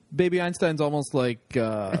 baby Einstein's almost like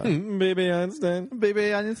Baby Einstein.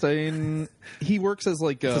 baby Einstein. He works as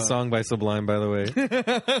like It's a song by Sublime, by the way.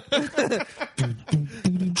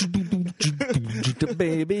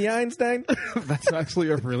 Baby Einstein. That's actually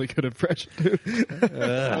a really good impression, dude.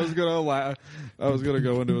 I was gonna laugh. I was gonna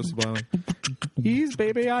go into a smile. He's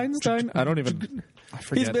baby Einstein. I don't even. I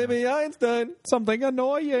forget. He's Baby Einstein. Something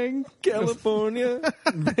annoying. California.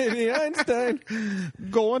 Baby Einstein.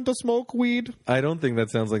 Going to smoke weed. I don't think that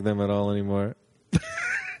sounds like them at all anymore.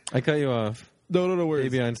 I cut you off. No. Where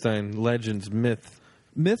Baby Einstein. Legends. Myth.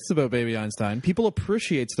 myths about baby Einstein? People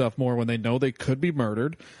appreciate stuff more when they know they could be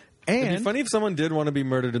murdered. It'd be And funny if someone did want to be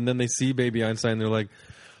murdered and then they see Baby Einstein and they're like,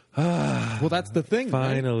 well, that's the thing.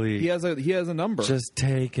 right? Finally. he has a number. just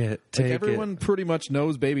take it. Take Everyone pretty much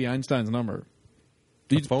knows baby Einstein's number.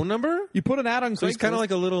 A phone number? You put an ad on Craigslist. So he's kind of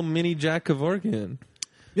like a little mini Jack Kevorkian.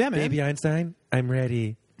 yeah, man. Baby Einstein, I'm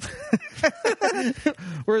ready.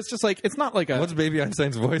 Where it's just like, it's not like a... What's Baby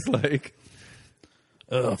Einstein's voice like?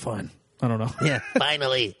 Oh, fine. I don't know. Yeah,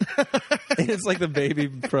 finally. It's like the baby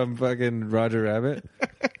from fucking Roger Rabbit.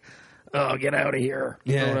 Oh, get out of here.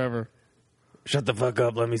 Yeah. Or whatever. Shut the fuck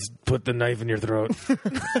up. Let me put the knife in your throat.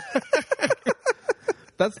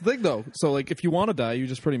 That's the thing, though. So, like, if you want to die, you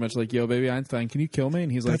just pretty much like, yo, Baby Einstein, can you kill me?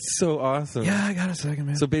 And he's like, That's so awesome. yeah, I got a second,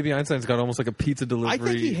 man. So Baby Einstein's got almost like a pizza delivery I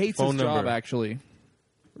think he hates phone his job, number. actually.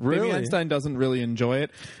 Really? Baby Einstein doesn't really enjoy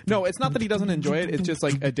it. No, it's not that he doesn't enjoy it. It's just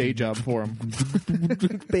like a day job for him.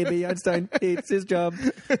 Baby Einstein hates his job.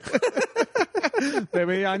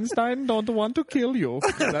 Baby Einstein don't want to kill you.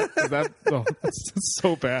 Is that oh, it's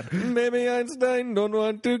so bad. Baby Einstein don't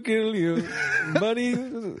want to kill you, buddy.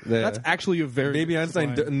 That's actually a very Baby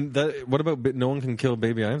Einstein. line. What about no one can kill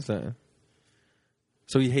Baby Einstein?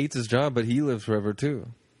 So he hates his job, but he lives forever too.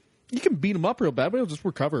 You can beat him up real bad, but he'll just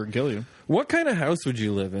recover and kill you. What kind of house would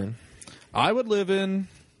you live in? I would live in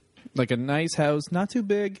like a nice house, not too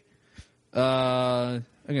big. I'm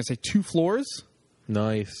gonna say 2 floors.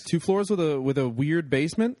 Nice. 2 floors with a weird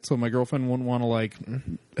basement, so my girlfriend wouldn't want to like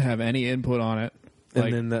have any input on it. And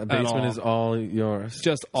like, then that at basement all. is all yours.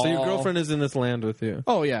 Just So your all- girlfriend is in this land with you.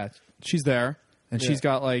 Oh yeah, she's there, and she's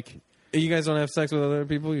got like You guys don't have sex with other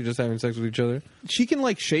people? You're just having sex with each other? she can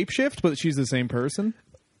like shapeshift, but she's the same person.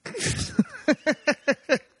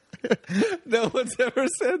 No one's ever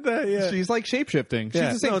said that yet. She's like shapeshifting. She's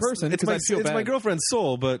the same person. It's 'cause my, I feel it's bad. my girlfriend's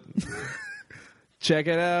soul, but Check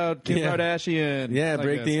it out, Kim Yeah. Kardashian. yeah, Like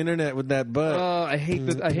break this. the internet with that butt. I hate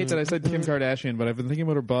that. I hate that I said Kim Kardashian, but I've been thinking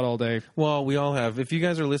about her butt all day. Well, we all have. If you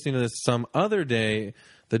guys are listening to this some other day,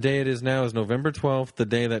 the day it is now is November 12th, the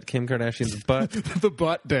day that Kim Kardashian's butt. The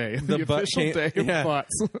butt day, the butt official came- day of yeah.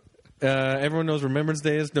 butts. Everyone knows Remembrance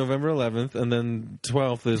Day is November 11th, and then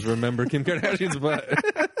 12th is Remember Kim Kardashian's butt.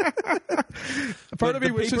 Part of me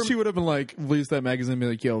the wishes paper- she would have been like, release that magazine and be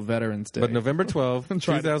like, yo, Veterans Day. But November 12th,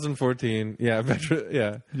 Try to- 2014. Yeah,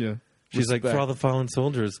 yeah. Yeah. She's like, Respect. for all the fallen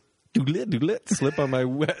soldiers, doodle-it, slip on my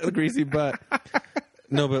wet, greasy butt.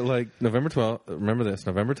 No, but like November 12th, remember this,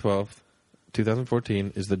 November 12th,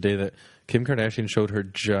 2014 is the day that Kim Kardashian showed her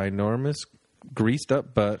ginormous, greased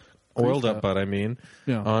up butt, oiled up butt, I mean,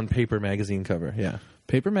 Yeah. on Paper magazine cover. Yeah.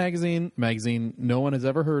 Paper magazine no one has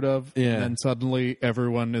ever heard of. Yeah. And then suddenly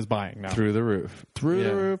everyone is buying now. Through the roof. Through Yeah.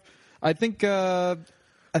 the roof. I think her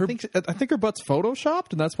butt's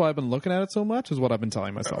photoshopped, and that's why I've been looking at it so much. Is what I've been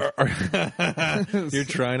telling myself. You're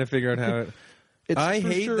trying to figure out how it... It's I for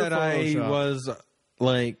hate sure that I Photoshopped. was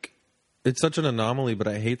like... It's such an anomaly, but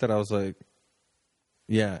I hate that I was like...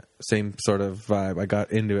 Yeah, same sort of vibe. I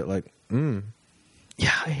got into it like... Yeah,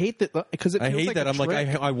 I hate that because I hate that. I'm like,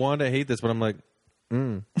 I want to hate this, but I'm like,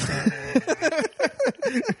 oh.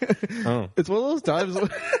 It's one of those times.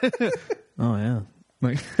 Oh yeah,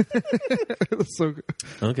 like it's so.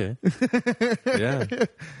 Okay. Yeah.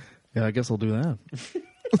 Yeah, I guess I'll do that.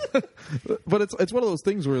 But it's one of those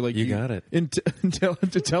things where like You got it.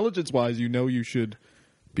 Intelligence wise, you should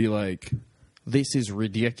be like, this is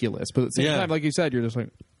ridiculous. But at the same Yeah. time, like you said, you're just like,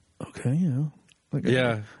 okay, like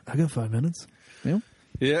Yeah. I got 5 minutes. Yeah.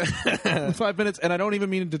 Yeah. 5 minutes, and I don't even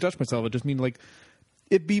mean to judge myself. I just mean like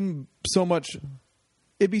it'd be so much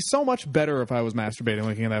better if I was masturbating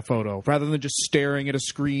looking at that photo rather than just staring at a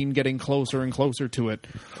screen, getting closer and closer to it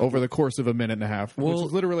over the course of a minute and a half. Which Well-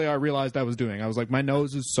 is literally I realized I was doing. I was like, my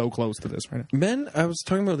nose is so close to this right now. Men, I was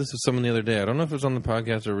talking about this with someone the other day. I don't know if it was on the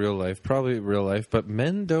podcast or real life, probably real life, but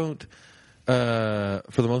men don't, for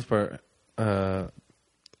the most part, I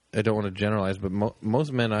don't want to generalize, but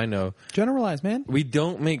most men I know, Generalize, man. we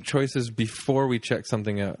don't make choices before we check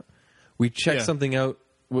something out. We check Yeah. something out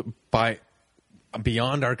by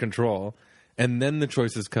beyond our control, and then the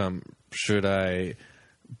choices come. Should I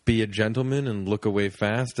be a gentleman and look away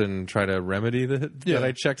fast and try to remedy that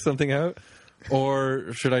I checked something out?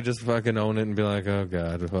 Or should I just fucking own it and be like, oh,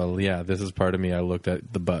 God, well, yeah, this is part of me. I looked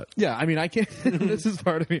at the butt. Yeah, I mean, I can't. This is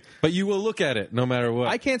part of me. But you will look at it no matter what.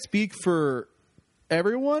 I can't speak for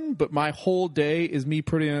everyone, but my whole day is me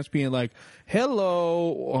pretty much being like,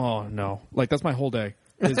 hello. Oh, no. Like, that's my whole day.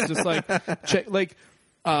 It's just like,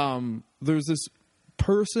 there's this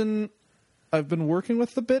person I've been working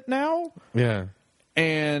with a bit now, Yeah.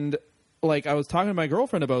 and like I was talking to my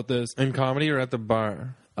girlfriend about this. In comedy or at the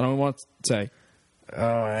bar? I don't want to say.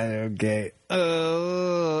 Oh, okay.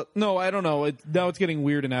 No, I don't know. Now it's getting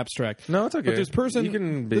weird and abstract. No, it's okay. But this person, You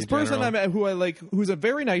can be general. I met who I like, who's a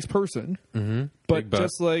very nice person, but Big butt.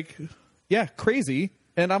 just like, yeah, crazy.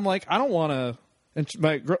 And I'm like, I don't want to. And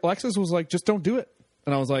Alexis was like, just don't do it.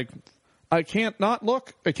 And I was like, I can't not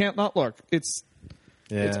look. It's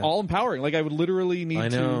all empowering. Like I would literally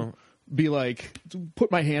need to be like,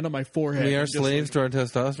 put my hand on my forehead. We are slaves to our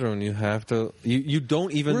testosterone. You have to. You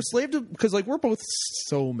don't even. We're slave to because like we're both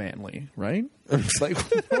so manly, right? Like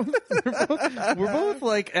we're both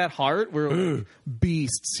like at heart we're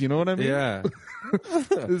beasts. You know what I mean? Yeah.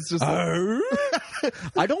 It's just. Like,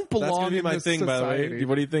 I don't belong. That's gonna be in my this thing, society. by the way.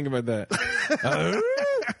 What do you think about that?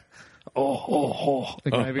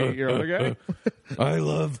 Can I be your other guy? I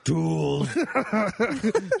love tools.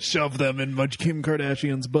 Shove them in my Kim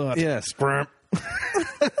Kardashian's butt. Yeah, scrap.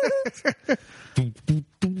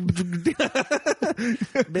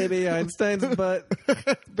 Baby Einstein's butt.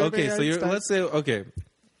 Okay, so let's say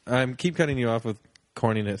I keep cutting you off with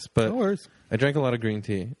corniness, but No worries. I drank a lot of green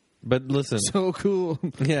tea. But listen, So cool.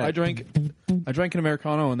 Yeah. I drank an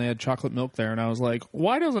Americano and they had chocolate milk there, and I was like,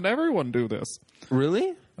 why doesn't everyone do this?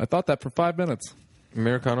 really? I thought that for 5 minutes.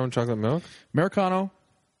 Americano and chocolate milk? Americano,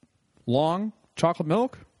 long, chocolate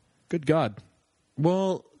milk. Good God.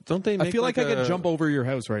 Well, don't they make I feel like I could jump over your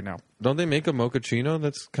house right now. Don't they make a mochaccino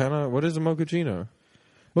that's kind of... What is a mochaccino?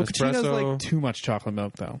 Mochaccino's Espresso. like too much chocolate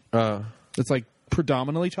milk, though. Uh, It's like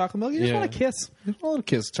predominantly chocolate milk. You just Yeah. want to kiss. You just want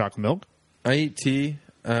to kiss chocolate milk. I eat tea.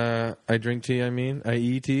 I drink tea, I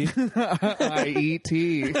eat tea. I eat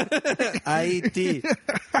tea. I eat tea.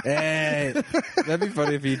 Hey. That'd be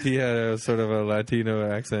funny if E.T. had a sort of a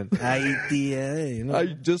Latino accent. I eat tea. You know? I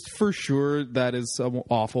just for sure that is some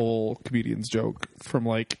awful comedian's joke from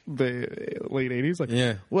like the late 80s. Like,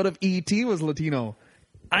 Yeah. what if E.T. was Latino?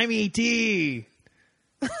 I'm E.T.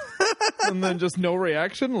 And then just no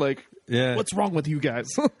reaction. Like, Yeah. what's wrong with you guys?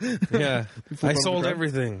 Yeah. I on the sold ground.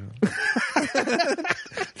 everything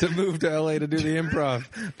to move to LA to do the improv.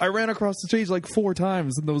 I ran across the stage like 4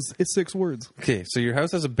 times in those 6 words. Okay, so your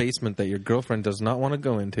house has a basement that your girlfriend does not want to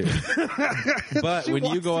go into. But when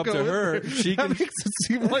you wants go to up go to in her, there. she That can... makes it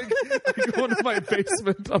seem like I go into my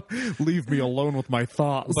basement. Leave me alone with my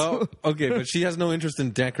thoughts. Well, okay, but she has no interest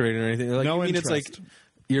in decorating or anything. Like, No you mean interest. it's like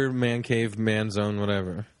your man cave, man zone,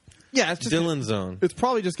 whatever. yeah, it's just Dylan zone. It's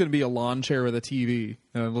probably just going to be a lawn chair with a TV,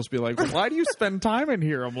 and it'll just be like, "Why do you spend time in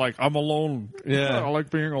here?" I'm like, "I'm alone. Yeah. I like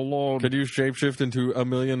being alone." Could you shapeshift into a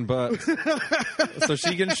million butts? So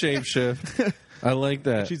she can shapeshift. I like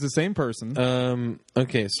that. She's the same person.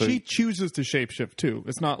 Okay, so She chooses to shapeshift too.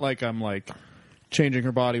 It's not like I'm like changing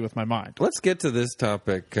her body with my mind. let's get to this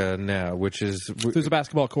topic now, which is There's a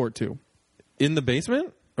basketball court too in the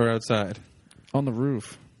basement or outside. on the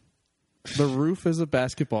roof. The roof is a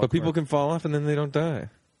basketball. But people court. can fall off and then they don't die.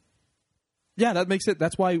 Yeah, that makes it.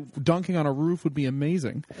 That's why dunking on a roof would be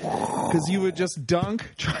amazing. Because you would just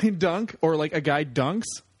try and dunk, or like a guy dunks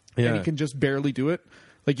and Yeah. he can just barely do it.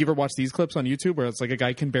 Like, you ever watch these clips on YouTube where it's like a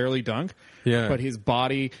guy can barely dunk, Yeah. but his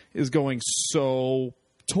body is going so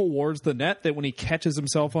towards the net that when he catches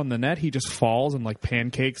himself on the net, he just falls and like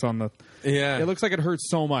pancakes on the. Yeah. It looks like it hurts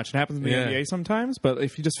so much. It happens in the Yeah. NBA sometimes, but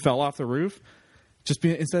if he just fell off the roof,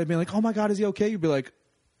 instead of being like, "Oh my God, is he okay?" You'd be like,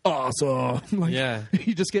 "Awesome!" Like, Yeah.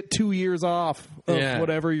 you just get 2 years off of Yeah.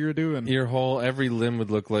 whatever you're doing. Every limb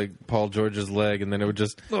would look like Paul George's leg, and then it would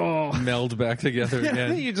just meld back together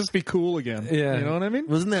again. You'd just be cool again. Yeah. You know what I mean?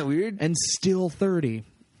 Wasn't that weird? And still 30.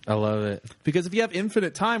 I love it. Because if you have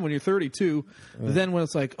infinite time when you're 32, then when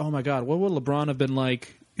it's like, "Oh my God, what would LeBron have been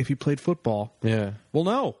like if he played football?" Yeah. Well,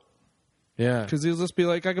 no. Yeah. Because he'll just be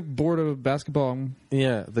like, "I get bored of basketball."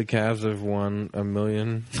 Yeah. The Cavs have won 1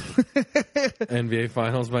 million NBA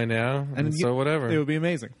finals by now. And so whatever. It would be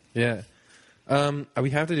amazing. Yeah. We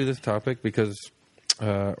have to do this topic because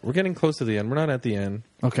we're getting close to the end. We're not at the end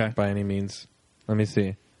Okay. by any means. Let me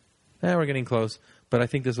see. We're getting close, but I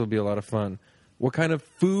think this will be a lot of fun. What kind of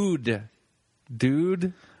food,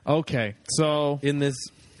 dude, Okay. So, in this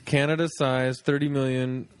Canada-sized 30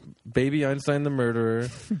 million baby Einstein the murderer,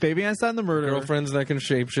 Baby Einstein the murderer. girlfriends that can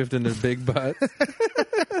shapeshift into big butts,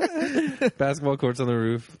 basketball courts on the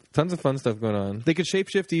roof, tons of fun stuff going on. They could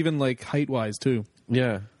shapeshift even like height-wise too.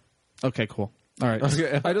 Yeah. Okay, cool. All right.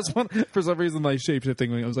 Okay. I just want, for some reason, my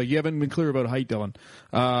shapeshifting. I was like, you haven't been clear about height, Dylan.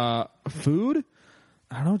 Food?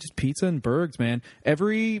 I don't know, just pizza and burgers, man.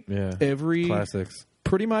 Every Classics.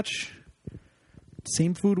 pretty much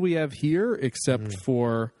same food we have here, except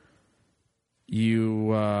for you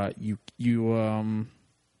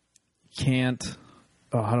can't.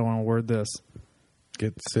 Oh, how do I want to word this?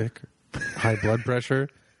 Get sick, high blood pressure,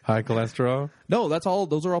 high cholesterol. No, that's all.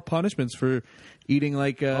 Those are all punishments for eating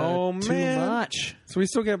like too much. So we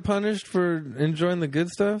still get punished for enjoying the good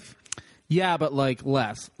stuff? Yeah, but like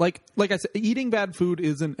less. Like I said, eating bad food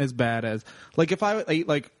isn't as bad as like if I ate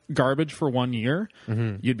like garbage for 1 year,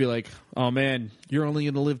 you'd be like, "Oh man, you're only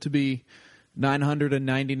going to live to be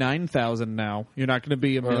 999,000 now. You're not going to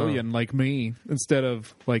be a million like me. Instead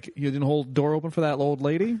of, like, you didn't hold the door open for that old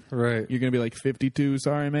lady? Right. You're going to be like 52,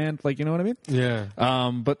 sorry, man. Like, you know what I mean? Yeah.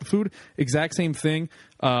 But the food, exact same thing.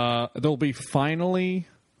 There'll be finally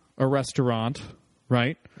a restaurant,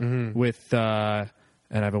 right? Mm-hmm. With, and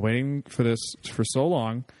I've been waiting for this for so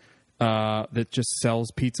long, that just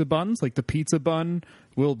sells pizza buns. Like, the pizza bun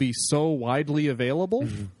will be so widely available.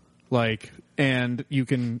 Mm-hmm. Like, and you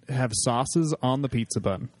can have sauces on the pizza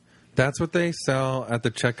bun. That's what they sell at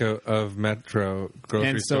the checkout of Metro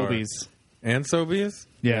grocery store. And Sobeys. And Sobeys?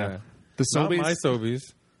 Yeah. The Sobeys. Not my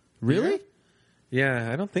Sobeys. Really?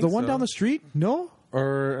 Yeah, I don't think so. so. The one down the street? No?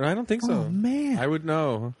 Or I don't think so. Oh, man. I would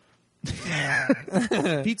know.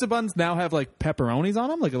 Pizza buns now have, like, pepperonis on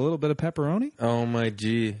them, like a little bit of pepperoni. Oh, my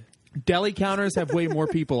G. Deli counters have way more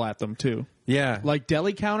people at them, too. Yeah. Like,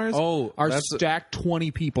 deli counters are stacked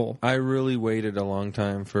 20 people. I really waited a long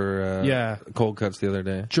time for cold cuts the other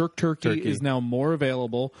day. Jerk turkey is now more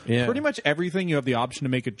available. Yeah. Pretty much everything you have the option to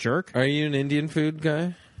make a jerk. Are you an Indian food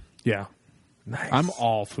guy? Yeah. Nice. I'm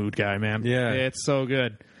all food guy, man. Yeah. It's so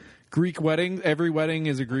good. Greek wedding. Every wedding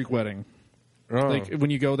is a Greek wedding. Oh. Like,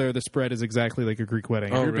 when you go there, the spread is exactly like a Greek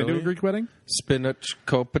wedding. Have you ever been to a Greek wedding? Spinach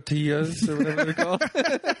copatillas, or whatever they're called.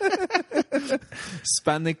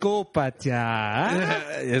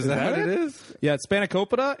 Spanakopata. Is that what it is? Yeah, it's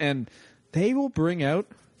spanakopita, and they will bring out...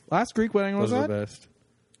 Last Greek wedding was the best.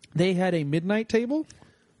 They had a midnight table.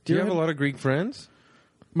 Do you have a lot of Greek friends?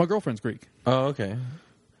 My girlfriend's Greek. Oh, okay.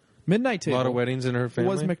 Midnight table. A lot of weddings in her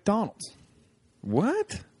family? Was McDonald's.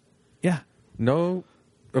 What? Yeah. No...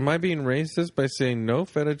 Am I being racist by saying no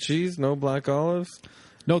feta cheese, no black olives?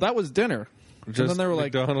 No, that was dinner. Just and then they were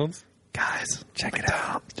McDonald's? Like, guys, check it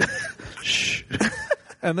out. Shh.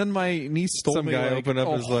 And then my niece told Some me guy like, opened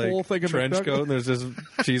up his like trench coat and there's just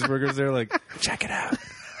cheeseburgers there like, check it out.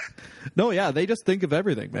 No, yeah, they just think of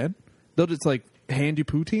everything, man. They'll just like hand you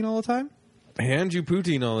poutine all the time. Hand you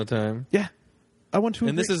poutine all the time? Yeah. I went to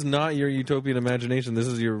and this is not your utopian imagination. This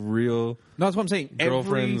is your real... No, that's what I'm saying.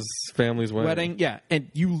 Girlfriend's family's wedding. Yeah,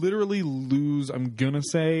 and you literally lose, I'm going to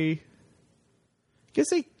say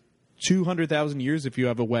 200,000 years if you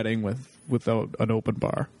have a wedding without an open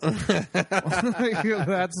bar.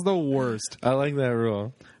 That's the worst. I like that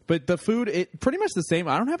rule. But the food, it pretty much the same.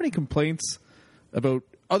 I don't have any complaints about...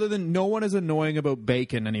 Other than no one is annoying about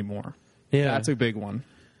bacon anymore. Yeah. That's a big one.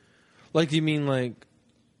 Like, you mean like...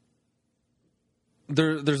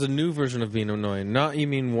 There's a new version of being annoying. Not you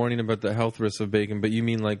mean warning about the health risks of bacon, but you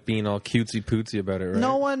mean like being all cutesy-pootsy about it, right?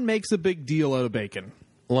 No one makes a big deal out of bacon.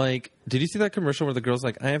 Like, did you see that commercial where the girl's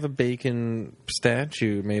like, I have a bacon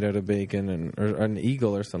statue made out of bacon or an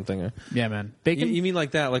eagle or something? Yeah, man. Bacon. You mean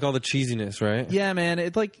like that, like all the cheesiness, right? Yeah, man.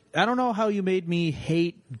 It's like, I don't know how you made me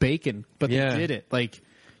hate bacon, but they did it. Like,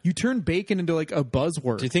 you turned bacon into like a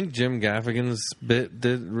buzzword. Do you think Jim Gaffigan's bit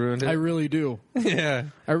ruined it? I really do. Yeah.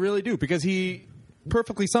 I really do, because he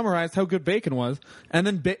perfectly summarized how good bacon was, and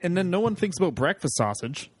then no one thinks about breakfast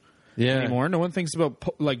sausage anymore. No one thinks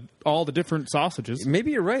about like all the different sausages.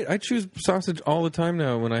 Maybe you're right. I choose sausage all the time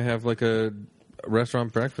now when I have like a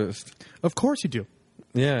restaurant breakfast. Of course you do.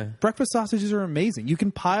 Yeah. Breakfast sausages are amazing. You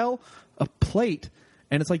can pile a plate,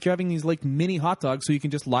 and it's like you're having these like mini hot dogs, so you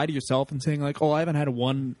can just lie to yourself and saying like, oh, I haven't had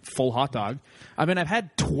one full hot dog. I mean, I've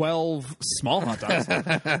had 12 small hot dogs,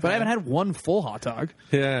 but I haven't had one full hot dog.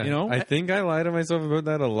 Yeah. You know? I think I lie to myself about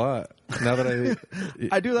that a lot. Now that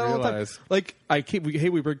I do that all the time. Like, we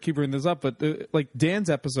keep bringing this up, but like Dan's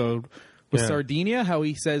episode with Sardinia, how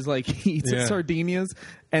he says like he eats at Sardinia's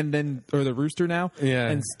and then, or the Rooster now,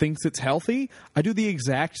 and thinks it's healthy. I do the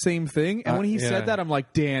exact same thing. And when he said that, I'm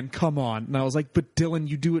like, Dan, come on. And I was like, but Dylan,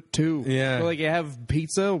 you do it too. Yeah. So, like, you have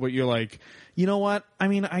pizza, but you're like, you know what? I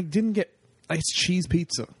mean, it's cheese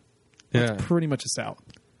pizza. Yeah. It's pretty much a salad.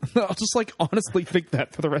 I'll just like honestly think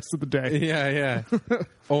that for the rest of the day. Yeah.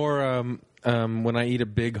 Or when I eat a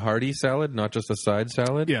big hearty salad, not just a side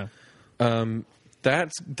salad. Yeah.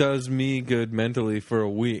 That does me good mentally for a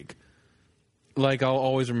week. Like, I'll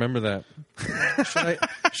always remember that.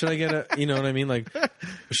 Should I get a, you know what I mean? Like,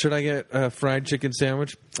 should I get a fried chicken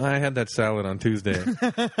sandwich? I had that salad on Tuesday.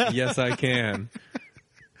 Yes, I can.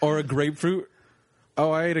 Or a grapefruit.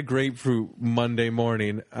 Oh, I ate a grapefruit Monday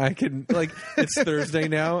morning. I can, like, it's Thursday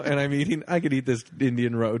now, and I could eat this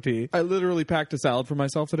Indian roti. I literally packed a salad for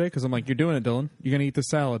myself today because I'm like, you're doing it, Dylan. You're going to eat the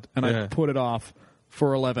salad. And I put it off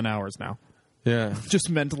for 11 hours now. Yeah. Just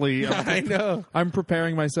mentally. I know. I'm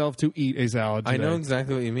preparing myself to eat a salad today. I know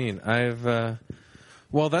exactly what you mean.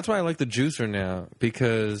 Well, that's why I like the juicer now,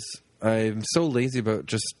 because I'm so lazy about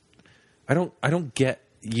just, I don't get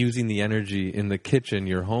using the energy in the kitchen,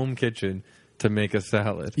 your home kitchen, to make a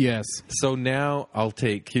salad. Yes. So now I'll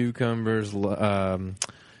take cucumbers,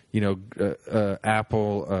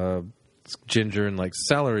 apple, ginger, and like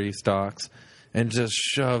celery stalks, and just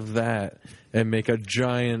shove that and make a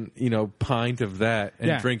giant, pint of that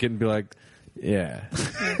and drink it and be like, yeah.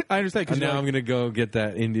 I understand. And now I'm going to go get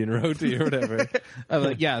that Indian roti or whatever. I'm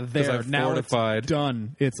like, yeah, there. Now fortified. It's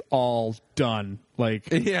done. It's all done.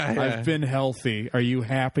 Like, yeah. I've been healthy. Are you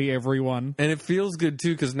happy, everyone? And it feels good,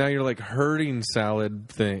 too, because now you're like hurting salad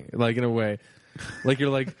thing, like in a way. Like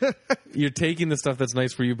you're taking the stuff that's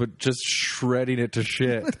nice for you, but just shredding it to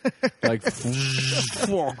shit. Like,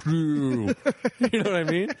 fuck you. You know what I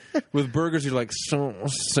mean? With burgers, you're like, so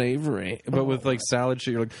savory. But with like salad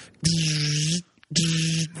shit, you're like,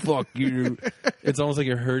 fuck you. It's almost like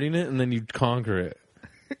you're hurting it, and then you conquer it.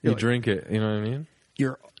 You drink it. You know what I mean?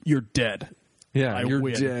 You're dead. Yeah, you're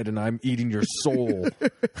dead, and I'm eating your soul.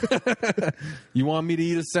 You want me to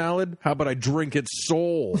eat a salad? How about I drink its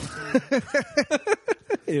soul?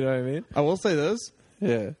 You know what I mean? I will say this.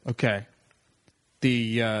 Yeah. Okay.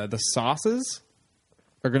 The sauces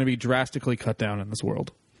are going to be drastically cut down in this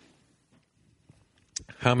world.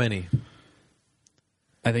 How many?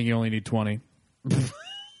 I think you only need 20.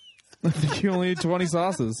 I think you only need 20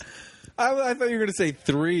 sauces. I thought you were going to say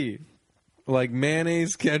 3. Like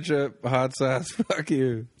mayonnaise, ketchup, hot sauce. Fuck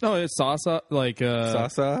you. No, it's salsa, like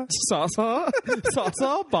Salsa?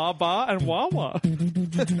 salsa, baba, and wawa.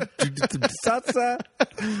 Salsa?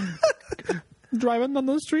 Driving down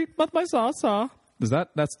the street with my salsa.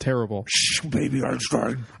 That's terrible. Shh, baby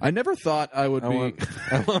Einstein. I never thought I would be.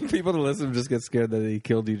 I want people to listen and just get scared that he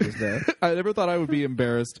killed you just now. I never thought I would be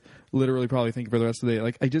embarrassed. Literally, probably thinking for the rest of the day,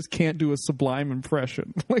 like I just can't do a Sublime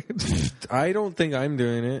impression. I don't think I'm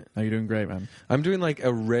doing it. No, you're doing great, man. I'm doing like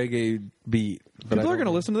a reggae beat. But People are going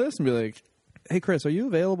to listen to this and be like, "Hey, Chris, are you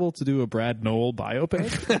available to do a Brad Noel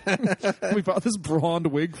biopic? We bought this blonde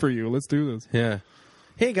wig for you. Let's do this." Yeah.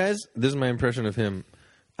 Hey guys, this is my impression of him.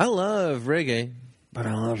 I love reggae, but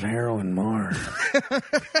I love heroin more.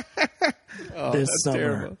 This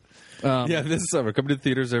summer. Yeah, this summer. Coming to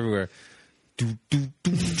theaters everywhere.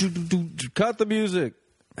 Cut the music.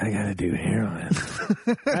 I gotta do heroin.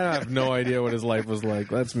 I have no idea what his life was like.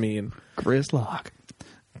 That's mean. Chris Locke.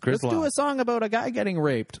 Let's do a song about a guy getting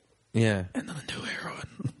raped. Yeah. And then do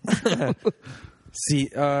heroin.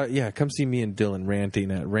 Come see me and Dylan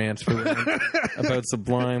ranting at Rants for Rant about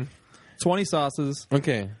Sublime. 20 sauces.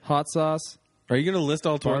 Okay. Hot sauce. Are you going to list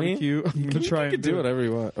all 20? Barbecue. I'm going to try and do whatever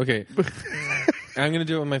you want. Okay. I'm going to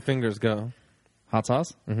do it with my fingers. Go. Hot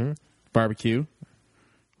sauce. Mm-hmm. Barbecue.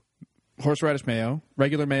 Horseradish mayo.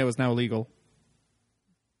 Regular mayo is now illegal.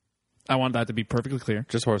 I want that to be perfectly clear.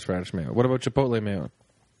 Just horseradish mayo. What about Chipotle mayo?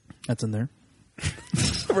 That's in there.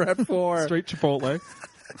 We're at 4. Straight Chipotle.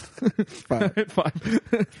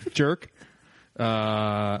 5. Jerk. We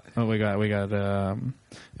got and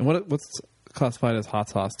what's classified as hot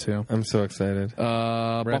sauce too? I'm so excited.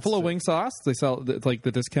 Buffalo wing sauce. They sell it's like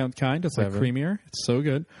the discount kind. It's like creamier. It's so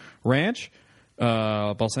good. Ranch.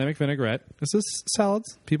 Balsamic vinaigrette. This is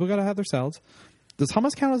salads. People gotta have their salads. Does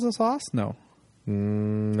hummus count as a sauce? No.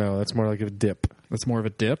 No, that's more like a dip. That's more of a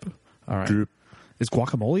dip. All right. Dip. Is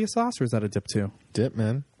guacamole a sauce or is that a dip too? Dip,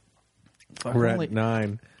 man. We're at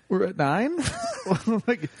 9. We're at 9?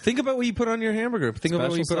 Think about what you put on your hamburger. Think about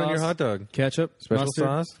what you put on your hot dog. Ketchup. Special mustard.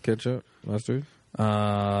 sauce. Ketchup. Mustard.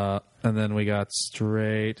 And then we got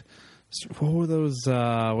straight. What were those? What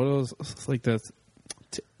are those? Like the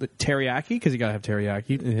teriyaki? Because you got to have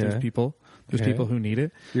teriyaki. Yeah. There's people who need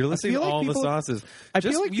it. You're listing all the sauces. I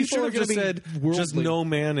feel like you should have just said just no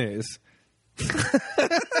mayonnaise.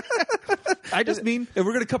 I just mean, and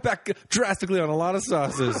we're going to cut back drastically on a lot of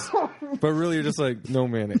sauces, but really you're just like no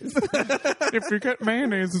mayonnaise. If you get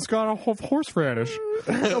mayonnaise, it's got a horseradish.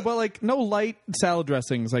 No, but like no light salad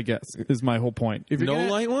dressings, I guess, is my whole point. If you're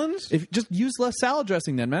light ones? If just use less salad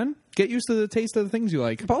dressing, then man, get used to the taste of the things you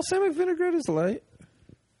like. Balsamic vinaigrette is light.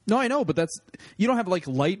 No, I know, but you don't have like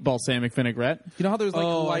light balsamic vinaigrette. You know how there's like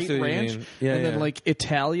light ranch and then like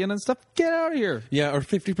Italian and stuff? Get out of here. Yeah, or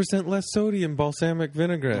 50% less sodium balsamic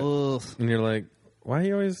vinaigrette. Ugh. And you're like, why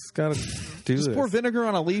you always got to do this? Just pour vinegar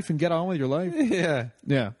on a leaf and get on with your life. Yeah.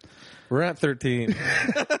 Yeah. We're at 13.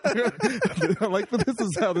 I like that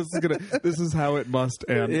this is how it must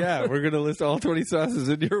end. Yeah, we're going to list all 20 sauces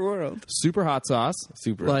in your world. Super hot sauce.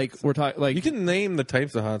 Super. Like we're talking like you can name the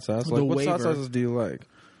types of hot sauce. Like what hot sauces do you like?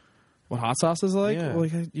 What hot sauce is like? Yeah. Well,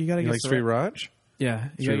 you gotta get like Sriracha? Yeah,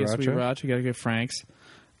 you gotta get Sriracha. You gotta get Frank's.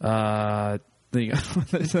 Then you got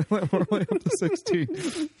we're only up to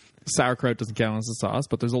 16. Sauerkraut doesn't count as a sauce,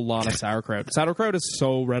 but there's a lot of sauerkraut. Sauerkraut is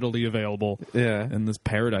so readily available. Yeah, in this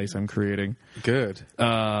paradise I'm creating. Good.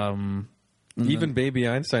 Even Baby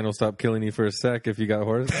Einstein will stop killing you for a sec if you got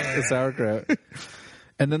sauerkraut.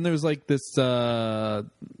 And then there's like this.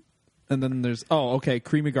 And then there's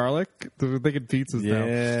creamy garlic. They're thinking pizzas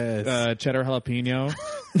Yes. now. Cheddar jalapeno.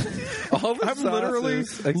 All the I'm literally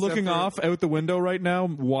sauces, except looking for- off out the window right now.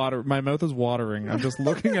 My mouth is watering. I'm just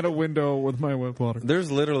looking at a window with my mouth watering.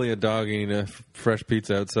 There's literally a dog eating a fresh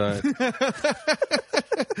pizza outside.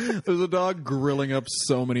 There's a dog grilling up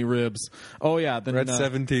so many ribs. Oh yeah, then We're at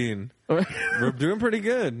 17. We're doing pretty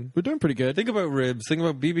good. We're doing pretty good. Think about ribs. Think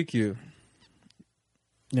about BBQ.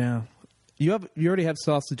 Yeah, you already have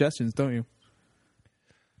sauce suggestions, don't you?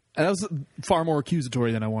 And that was far more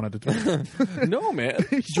accusatory than I wanted it to be. No, man.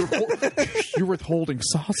 You're withholding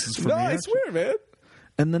sauces from No, me. I aren't you? swear, man.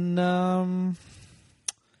 And then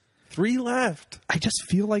 3 left. I just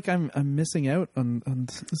feel like I'm missing out on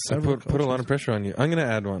I several. put a lot of pressure on you. I'm going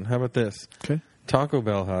to add one. How about this? Okay. Taco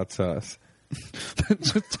Bell hot sauce.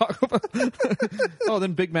 Just talk about. Oh,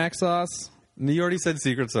 then Big Mac sauce. You already said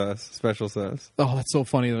secret sauce, special sauce. Oh, that's so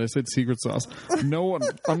funny that I said secret sauce. No one.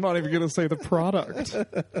 I'm not even going to say the product.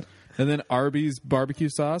 And then Arby's barbecue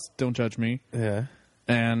sauce. Don't judge me. Yeah.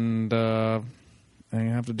 And I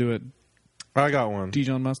have to do it. I got one.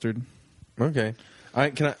 Dijon mustard. Okay.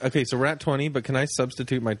 Okay, so we're at 20, but can I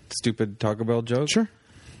substitute my stupid Taco Bell joke? Sure.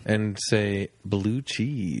 And say blue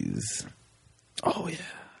cheese. Oh yeah.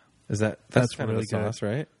 Is that's kind really of a sauce,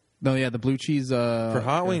 right? No, yeah, the blue cheese. For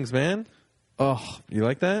hot wings, man. Oh, You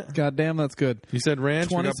like that? goddamn, that's good. You said ranch.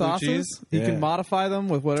 20 we got blue sauces. cheese. You Yeah. can modify them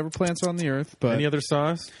with whatever plants are on the earth. But Any other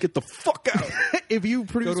sauce? Get the fuck out. if you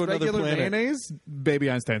produce to another regular planet. mayonnaise,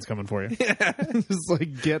 Baby Einstein's coming for you. Just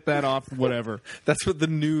like get that off, whatever. That's what the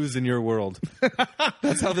news in your world.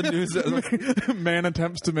 That's how the news. Man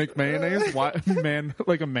attempts to make mayonnaise. Why, man,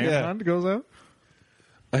 like a manhunt goes out.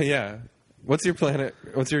 Yeah. What's your planet?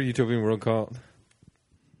 What's your utopian world called?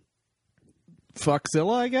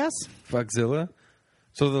 Fuckzilla, I guess. Fuckzilla.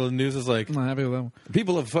 So the news is like, I'm not happy with that one.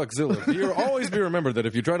 people of Fuckzilla, you'll always be remembered that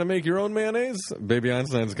if you try to make your own mayonnaise, Baby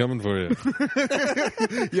Einstein's coming for you.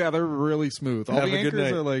 Yeah, they're really smooth. All Have the a good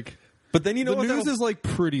anchors night. are like. But then you know The what news that'll- is like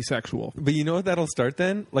pretty sexual. But you know what that'll start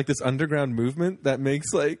then? Like this underground movement that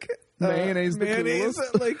makes like Mayonnaise the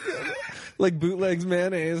coolest. like bootlegs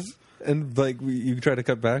mayonnaise, and like you try to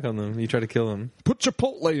cut back on them. You try to kill them. Put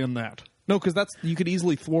Chipotle in that. No, because you could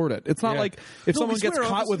easily thwart it. It's not Yeah. like if No, someone we gets swear,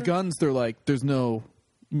 caught with officer. guns, they're like, "There's no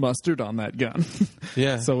mustard on that gun."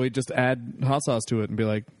 Yeah. So we just add hot sauce to it and be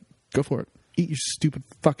like, "Go for it. Eat your stupid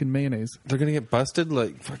fucking mayonnaise." They're gonna get busted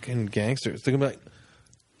like fucking gangsters. They're gonna be like,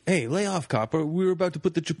 "Hey, lay off, copper. We were about to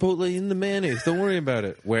put the Chipotle in the mayonnaise. Don't worry about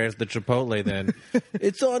it." Where's the Chipotle then?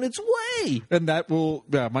 It's on its way. And that will,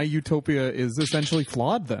 my utopia is essentially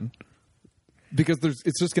flawed then, because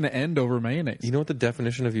it's just going to end over mayonnaise. You know what the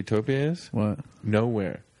definition of utopia is? What?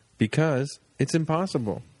 Nowhere. Because it's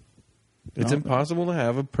impossible. It's No. impossible to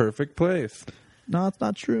have a perfect place. No, it's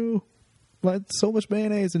not true. Like, so much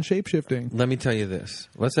mayonnaise and shape shifting. Let me tell you this.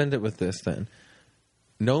 Let's end it with this then.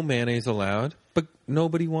 No mayonnaise allowed, but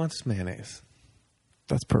nobody wants mayonnaise.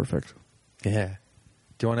 That's perfect. Yeah.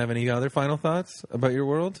 Do you want to have any other final thoughts about your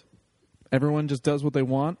world? Everyone just does what they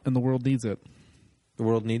want, and the world needs it. The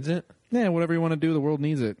world needs it? Yeah, whatever you want to do, the world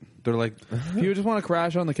needs it. They're like, If you just want to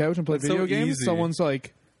crash on the couch and play That's video so games, easy. someone's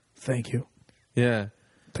like, "Thank you, yeah.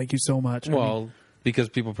 thank you so much." I mean, Well, because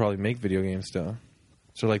people probably make video games still.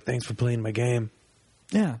 So like, thanks for playing my game.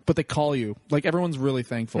 yeah, but they call you. Like everyone's really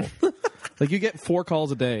thankful. Like you get 4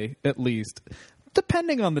 calls a day at least,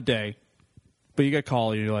 depending on the day. But you get a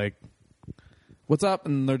call, and you're like, "What's up?"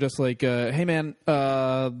 And they're just like, "Hey man,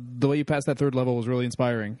 the way you passed that 3rd level was really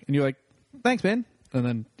inspiring." And you're like, "Thanks, man." And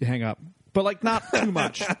then you hang up. But like not too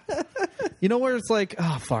much. You know where it's like,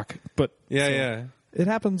 "Oh fuck." But Yeah, so yeah. it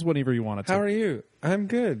happens whenever you want it to. How are you? I'm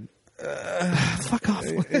good. Fuck off.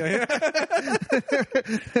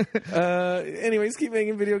 Anyways, keep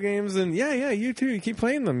making video games, and yeah, you too. You keep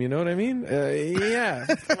playing them. You know what I mean? Yeah.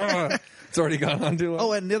 It's already gone on too long.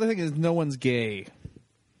 Oh, and the other thing is no one's gay.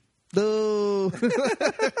 No.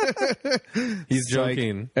 He's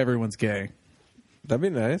joking. Everyone's gay. That'd be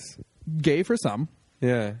nice. Gay for some.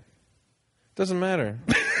 Yeah. Doesn't matter.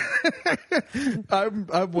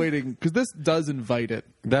 I'm waiting because this does invite it.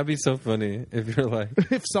 That'd be so funny if you're like,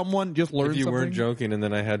 If someone just learns if you something, weren't joking, and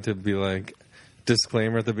then I had to be like,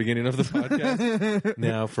 disclaimer at the beginning of the podcast.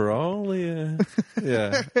 Now for all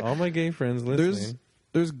all my gay friends listening.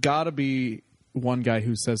 there's got to be one guy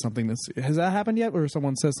who says something has that happened yet, where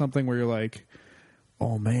someone says something where you're like,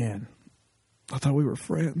 "Oh man, I thought we were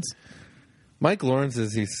friends." Mike Lawrence,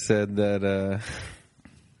 he said that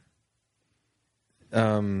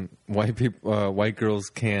white girls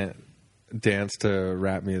can't dance to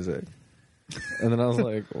rap music. And then I was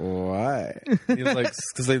like, why? He was like,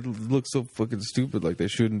 because they look so fucking stupid, like they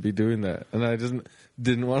shouldn't be doing that. And I just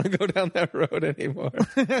didn't want to go down that road anymore.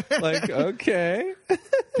 Like, okay.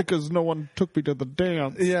 Because no one took me to the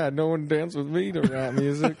dance. Yeah, no one danced with me to rap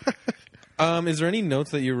music. Is there any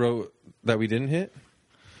notes that you wrote that we didn't hit?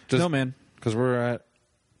 No, man. Because we're at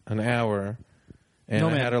an hour, and No,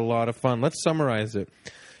 I man. had a lot of fun. Let's summarize it.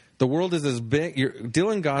 The world is as big.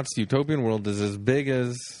 Dylan Gott's utopian world is as big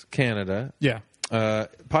as Canada. Yeah.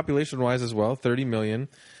 Population-wise as well, 30 million.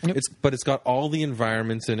 Yep. But it's got all the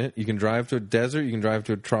environments in it. You can drive to a desert. You can drive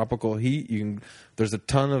to a tropical heat. There's a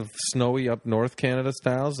ton of snowy up north Canada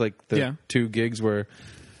styles, like the 2 gigs where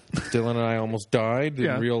Dylan and I almost died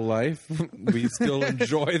in real life. We still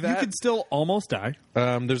enjoy that. You could still almost die.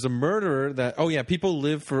 There's a murderer that... Oh, yeah, people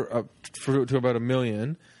live for to about 1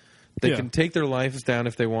 million. They can take their lives down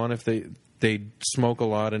if they want, if they smoke a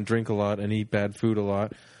lot and drink a lot and eat bad food a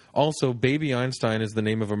lot. Also, Baby Einstein is the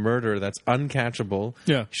name of a murderer that's uncatchable.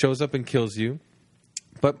 Yeah. Shows up and kills you.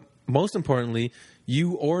 But most importantly,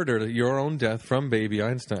 you order your own death from Baby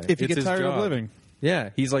Einstein. If you It's get his tired job. of living. Yeah,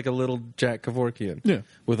 he's like a little Jack Kevorkian. Yeah.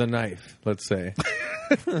 With a knife, let's say.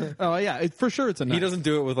 Oh, yeah. For sure it's a knife. He doesn't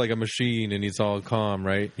do it with like a machine and he's all calm,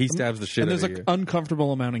 right? He stabs the shit And out there's of an you.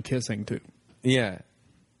 uncomfortable amount of kissing, too. Yeah.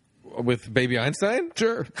 With Baby Einstein?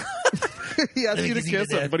 Sure. He asks you to kiss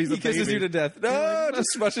him, but he's a He kisses baby. you to death. No, just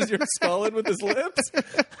smushes your skull in with his lips.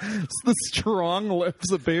 It's the strong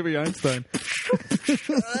lips of Baby Einstein.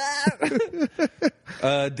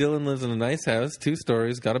 Dylan lives in a nice house, 2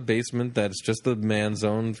 stories, got a basement that's just the man's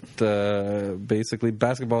own, basically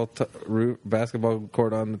basketball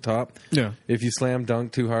court on the top. Yeah. If you slam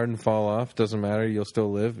dunk too hard and fall off, doesn't matter. You'll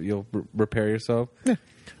still live. You'll repair yourself. Yeah.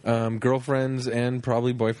 Girlfriends and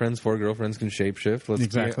probably boyfriends, 4 girlfriends can shapeshift.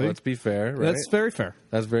 Let's be fair, right? That's very fair.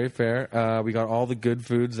 That's very fair. We got all the good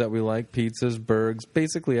foods that we like, pizzas, burgers,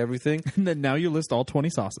 basically everything. And then now you list all 20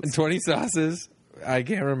 sauces. 20 sauces. I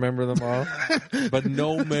can't remember them all. But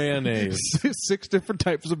no mayonnaise. 6 different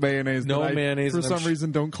types of mayonnaise. No that I, mayonnaise, For and some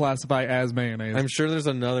reason, don't classify as mayonnaise. I'm sure there's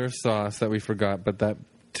another sauce that we forgot, but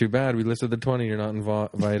too bad. We listed the 20. You're not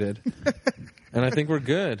invited. And I think we're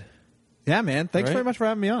good. Yeah, man. Thanks Right? very much for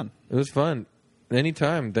having me on. It was fun.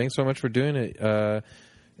 Anytime. Thanks so much for doing it.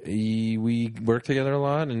 We work together a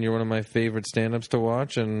lot, and you're one of my favorite stand-ups to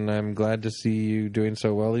watch, and I'm glad to see you doing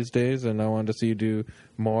so well these days, and I wanted to see you do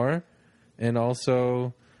more. And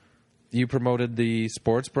also, you promoted the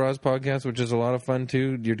Sports Bras podcast, which is a lot of fun,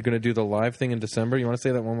 too. You're going to do the live thing in December. You want to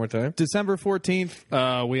say that one more time? December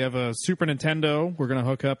 14th, we have a Super Nintendo. We're going to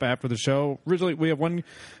hook up after the show. Originally, we have one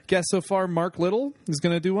guest so far. Mark Little is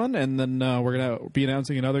going to do one, and then we're going to be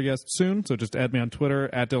announcing another guest soon. So just add me on Twitter,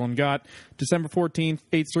 @DylanGott. December 14th,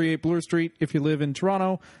 838 Bloor Street. If you live in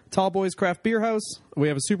Toronto, Tall Boys Craft Beer House. We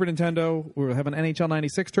have a Super Nintendo. We'll have an NHL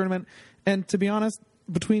 96 tournament. And to be honest,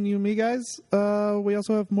 between you and me, guys, we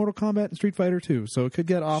also have Mortal Kombat and Street Fighter 2, so it could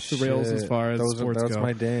get off the rails as far as sports Those go.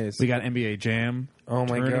 my days. We got NBA Jam. Oh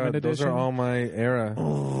my Tournament god, those edition. are all my era.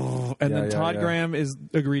 And then Yeah, Todd yeah. Graham is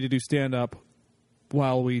agreed to do stand up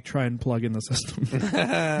while we try and plug in the system.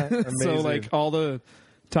 So like all the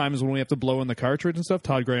times when we have to blow in the cartridge and stuff,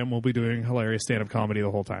 Todd Graham will be doing hilarious stand up comedy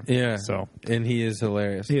the whole time. Yeah. So And he is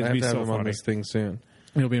hilarious. He is I have to have so him on funny. this thing soon.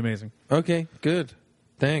 it'll be amazing. Okay, good.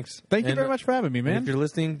 Thanks. Thank you And very much for having me, if man. you're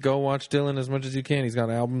listening, go watch Dylan as much as you can. He's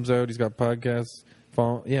got albums out. He's got podcasts.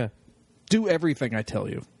 Yeah. Do everything I tell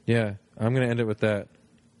you. Yeah. I'm going to end it with that.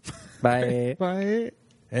 Bye. Bye.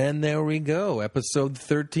 And there we go. Episode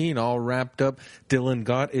 13 all wrapped up. Dylan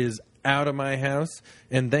Gott is out of my house.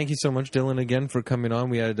 And thank you so much, Dylan, again for coming on.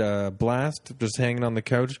 We had a blast just hanging on the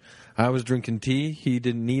couch. I was drinking tea. He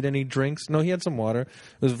didn't need any drinks. No, he had some water.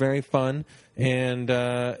 It was very fun. And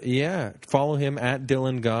yeah, follow him at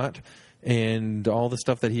Dylan Gott and all the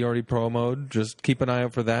stuff that he already promoted. Just keep an eye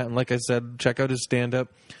out for that. And like I said, check out his stand-up.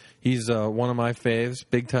 He's one of my faves,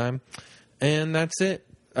 big time. And that's it.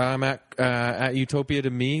 I'm at Utopia to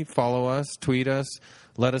Me. Follow us, tweet us,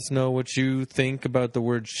 let us know what you think about the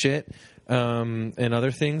word shit and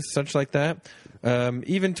other things such like that.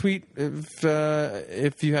 Even tweet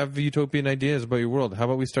if you have utopian ideas about your world. How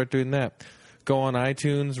about we start doing that? Go on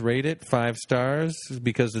iTunes, rate it 5 stars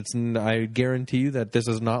because I guarantee you that this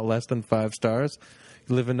is not less than 5 stars.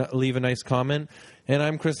 Leave a nice comment. And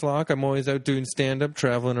I'm Chris Locke. I'm always out doing stand-up,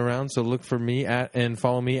 traveling around, so look for me and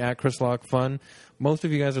follow me at Chris Locke Fun. Most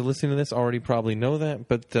of you guys are listening to this already probably know that,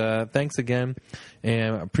 but thanks again,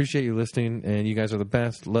 and I appreciate you listening, and you guys are the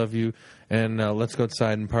best. Love you, and let's go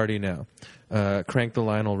outside and party now. Crank the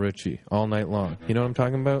Lionel Richie all night long. You know what I'm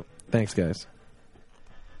talking about? Thanks, guys.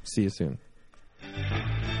 See you soon.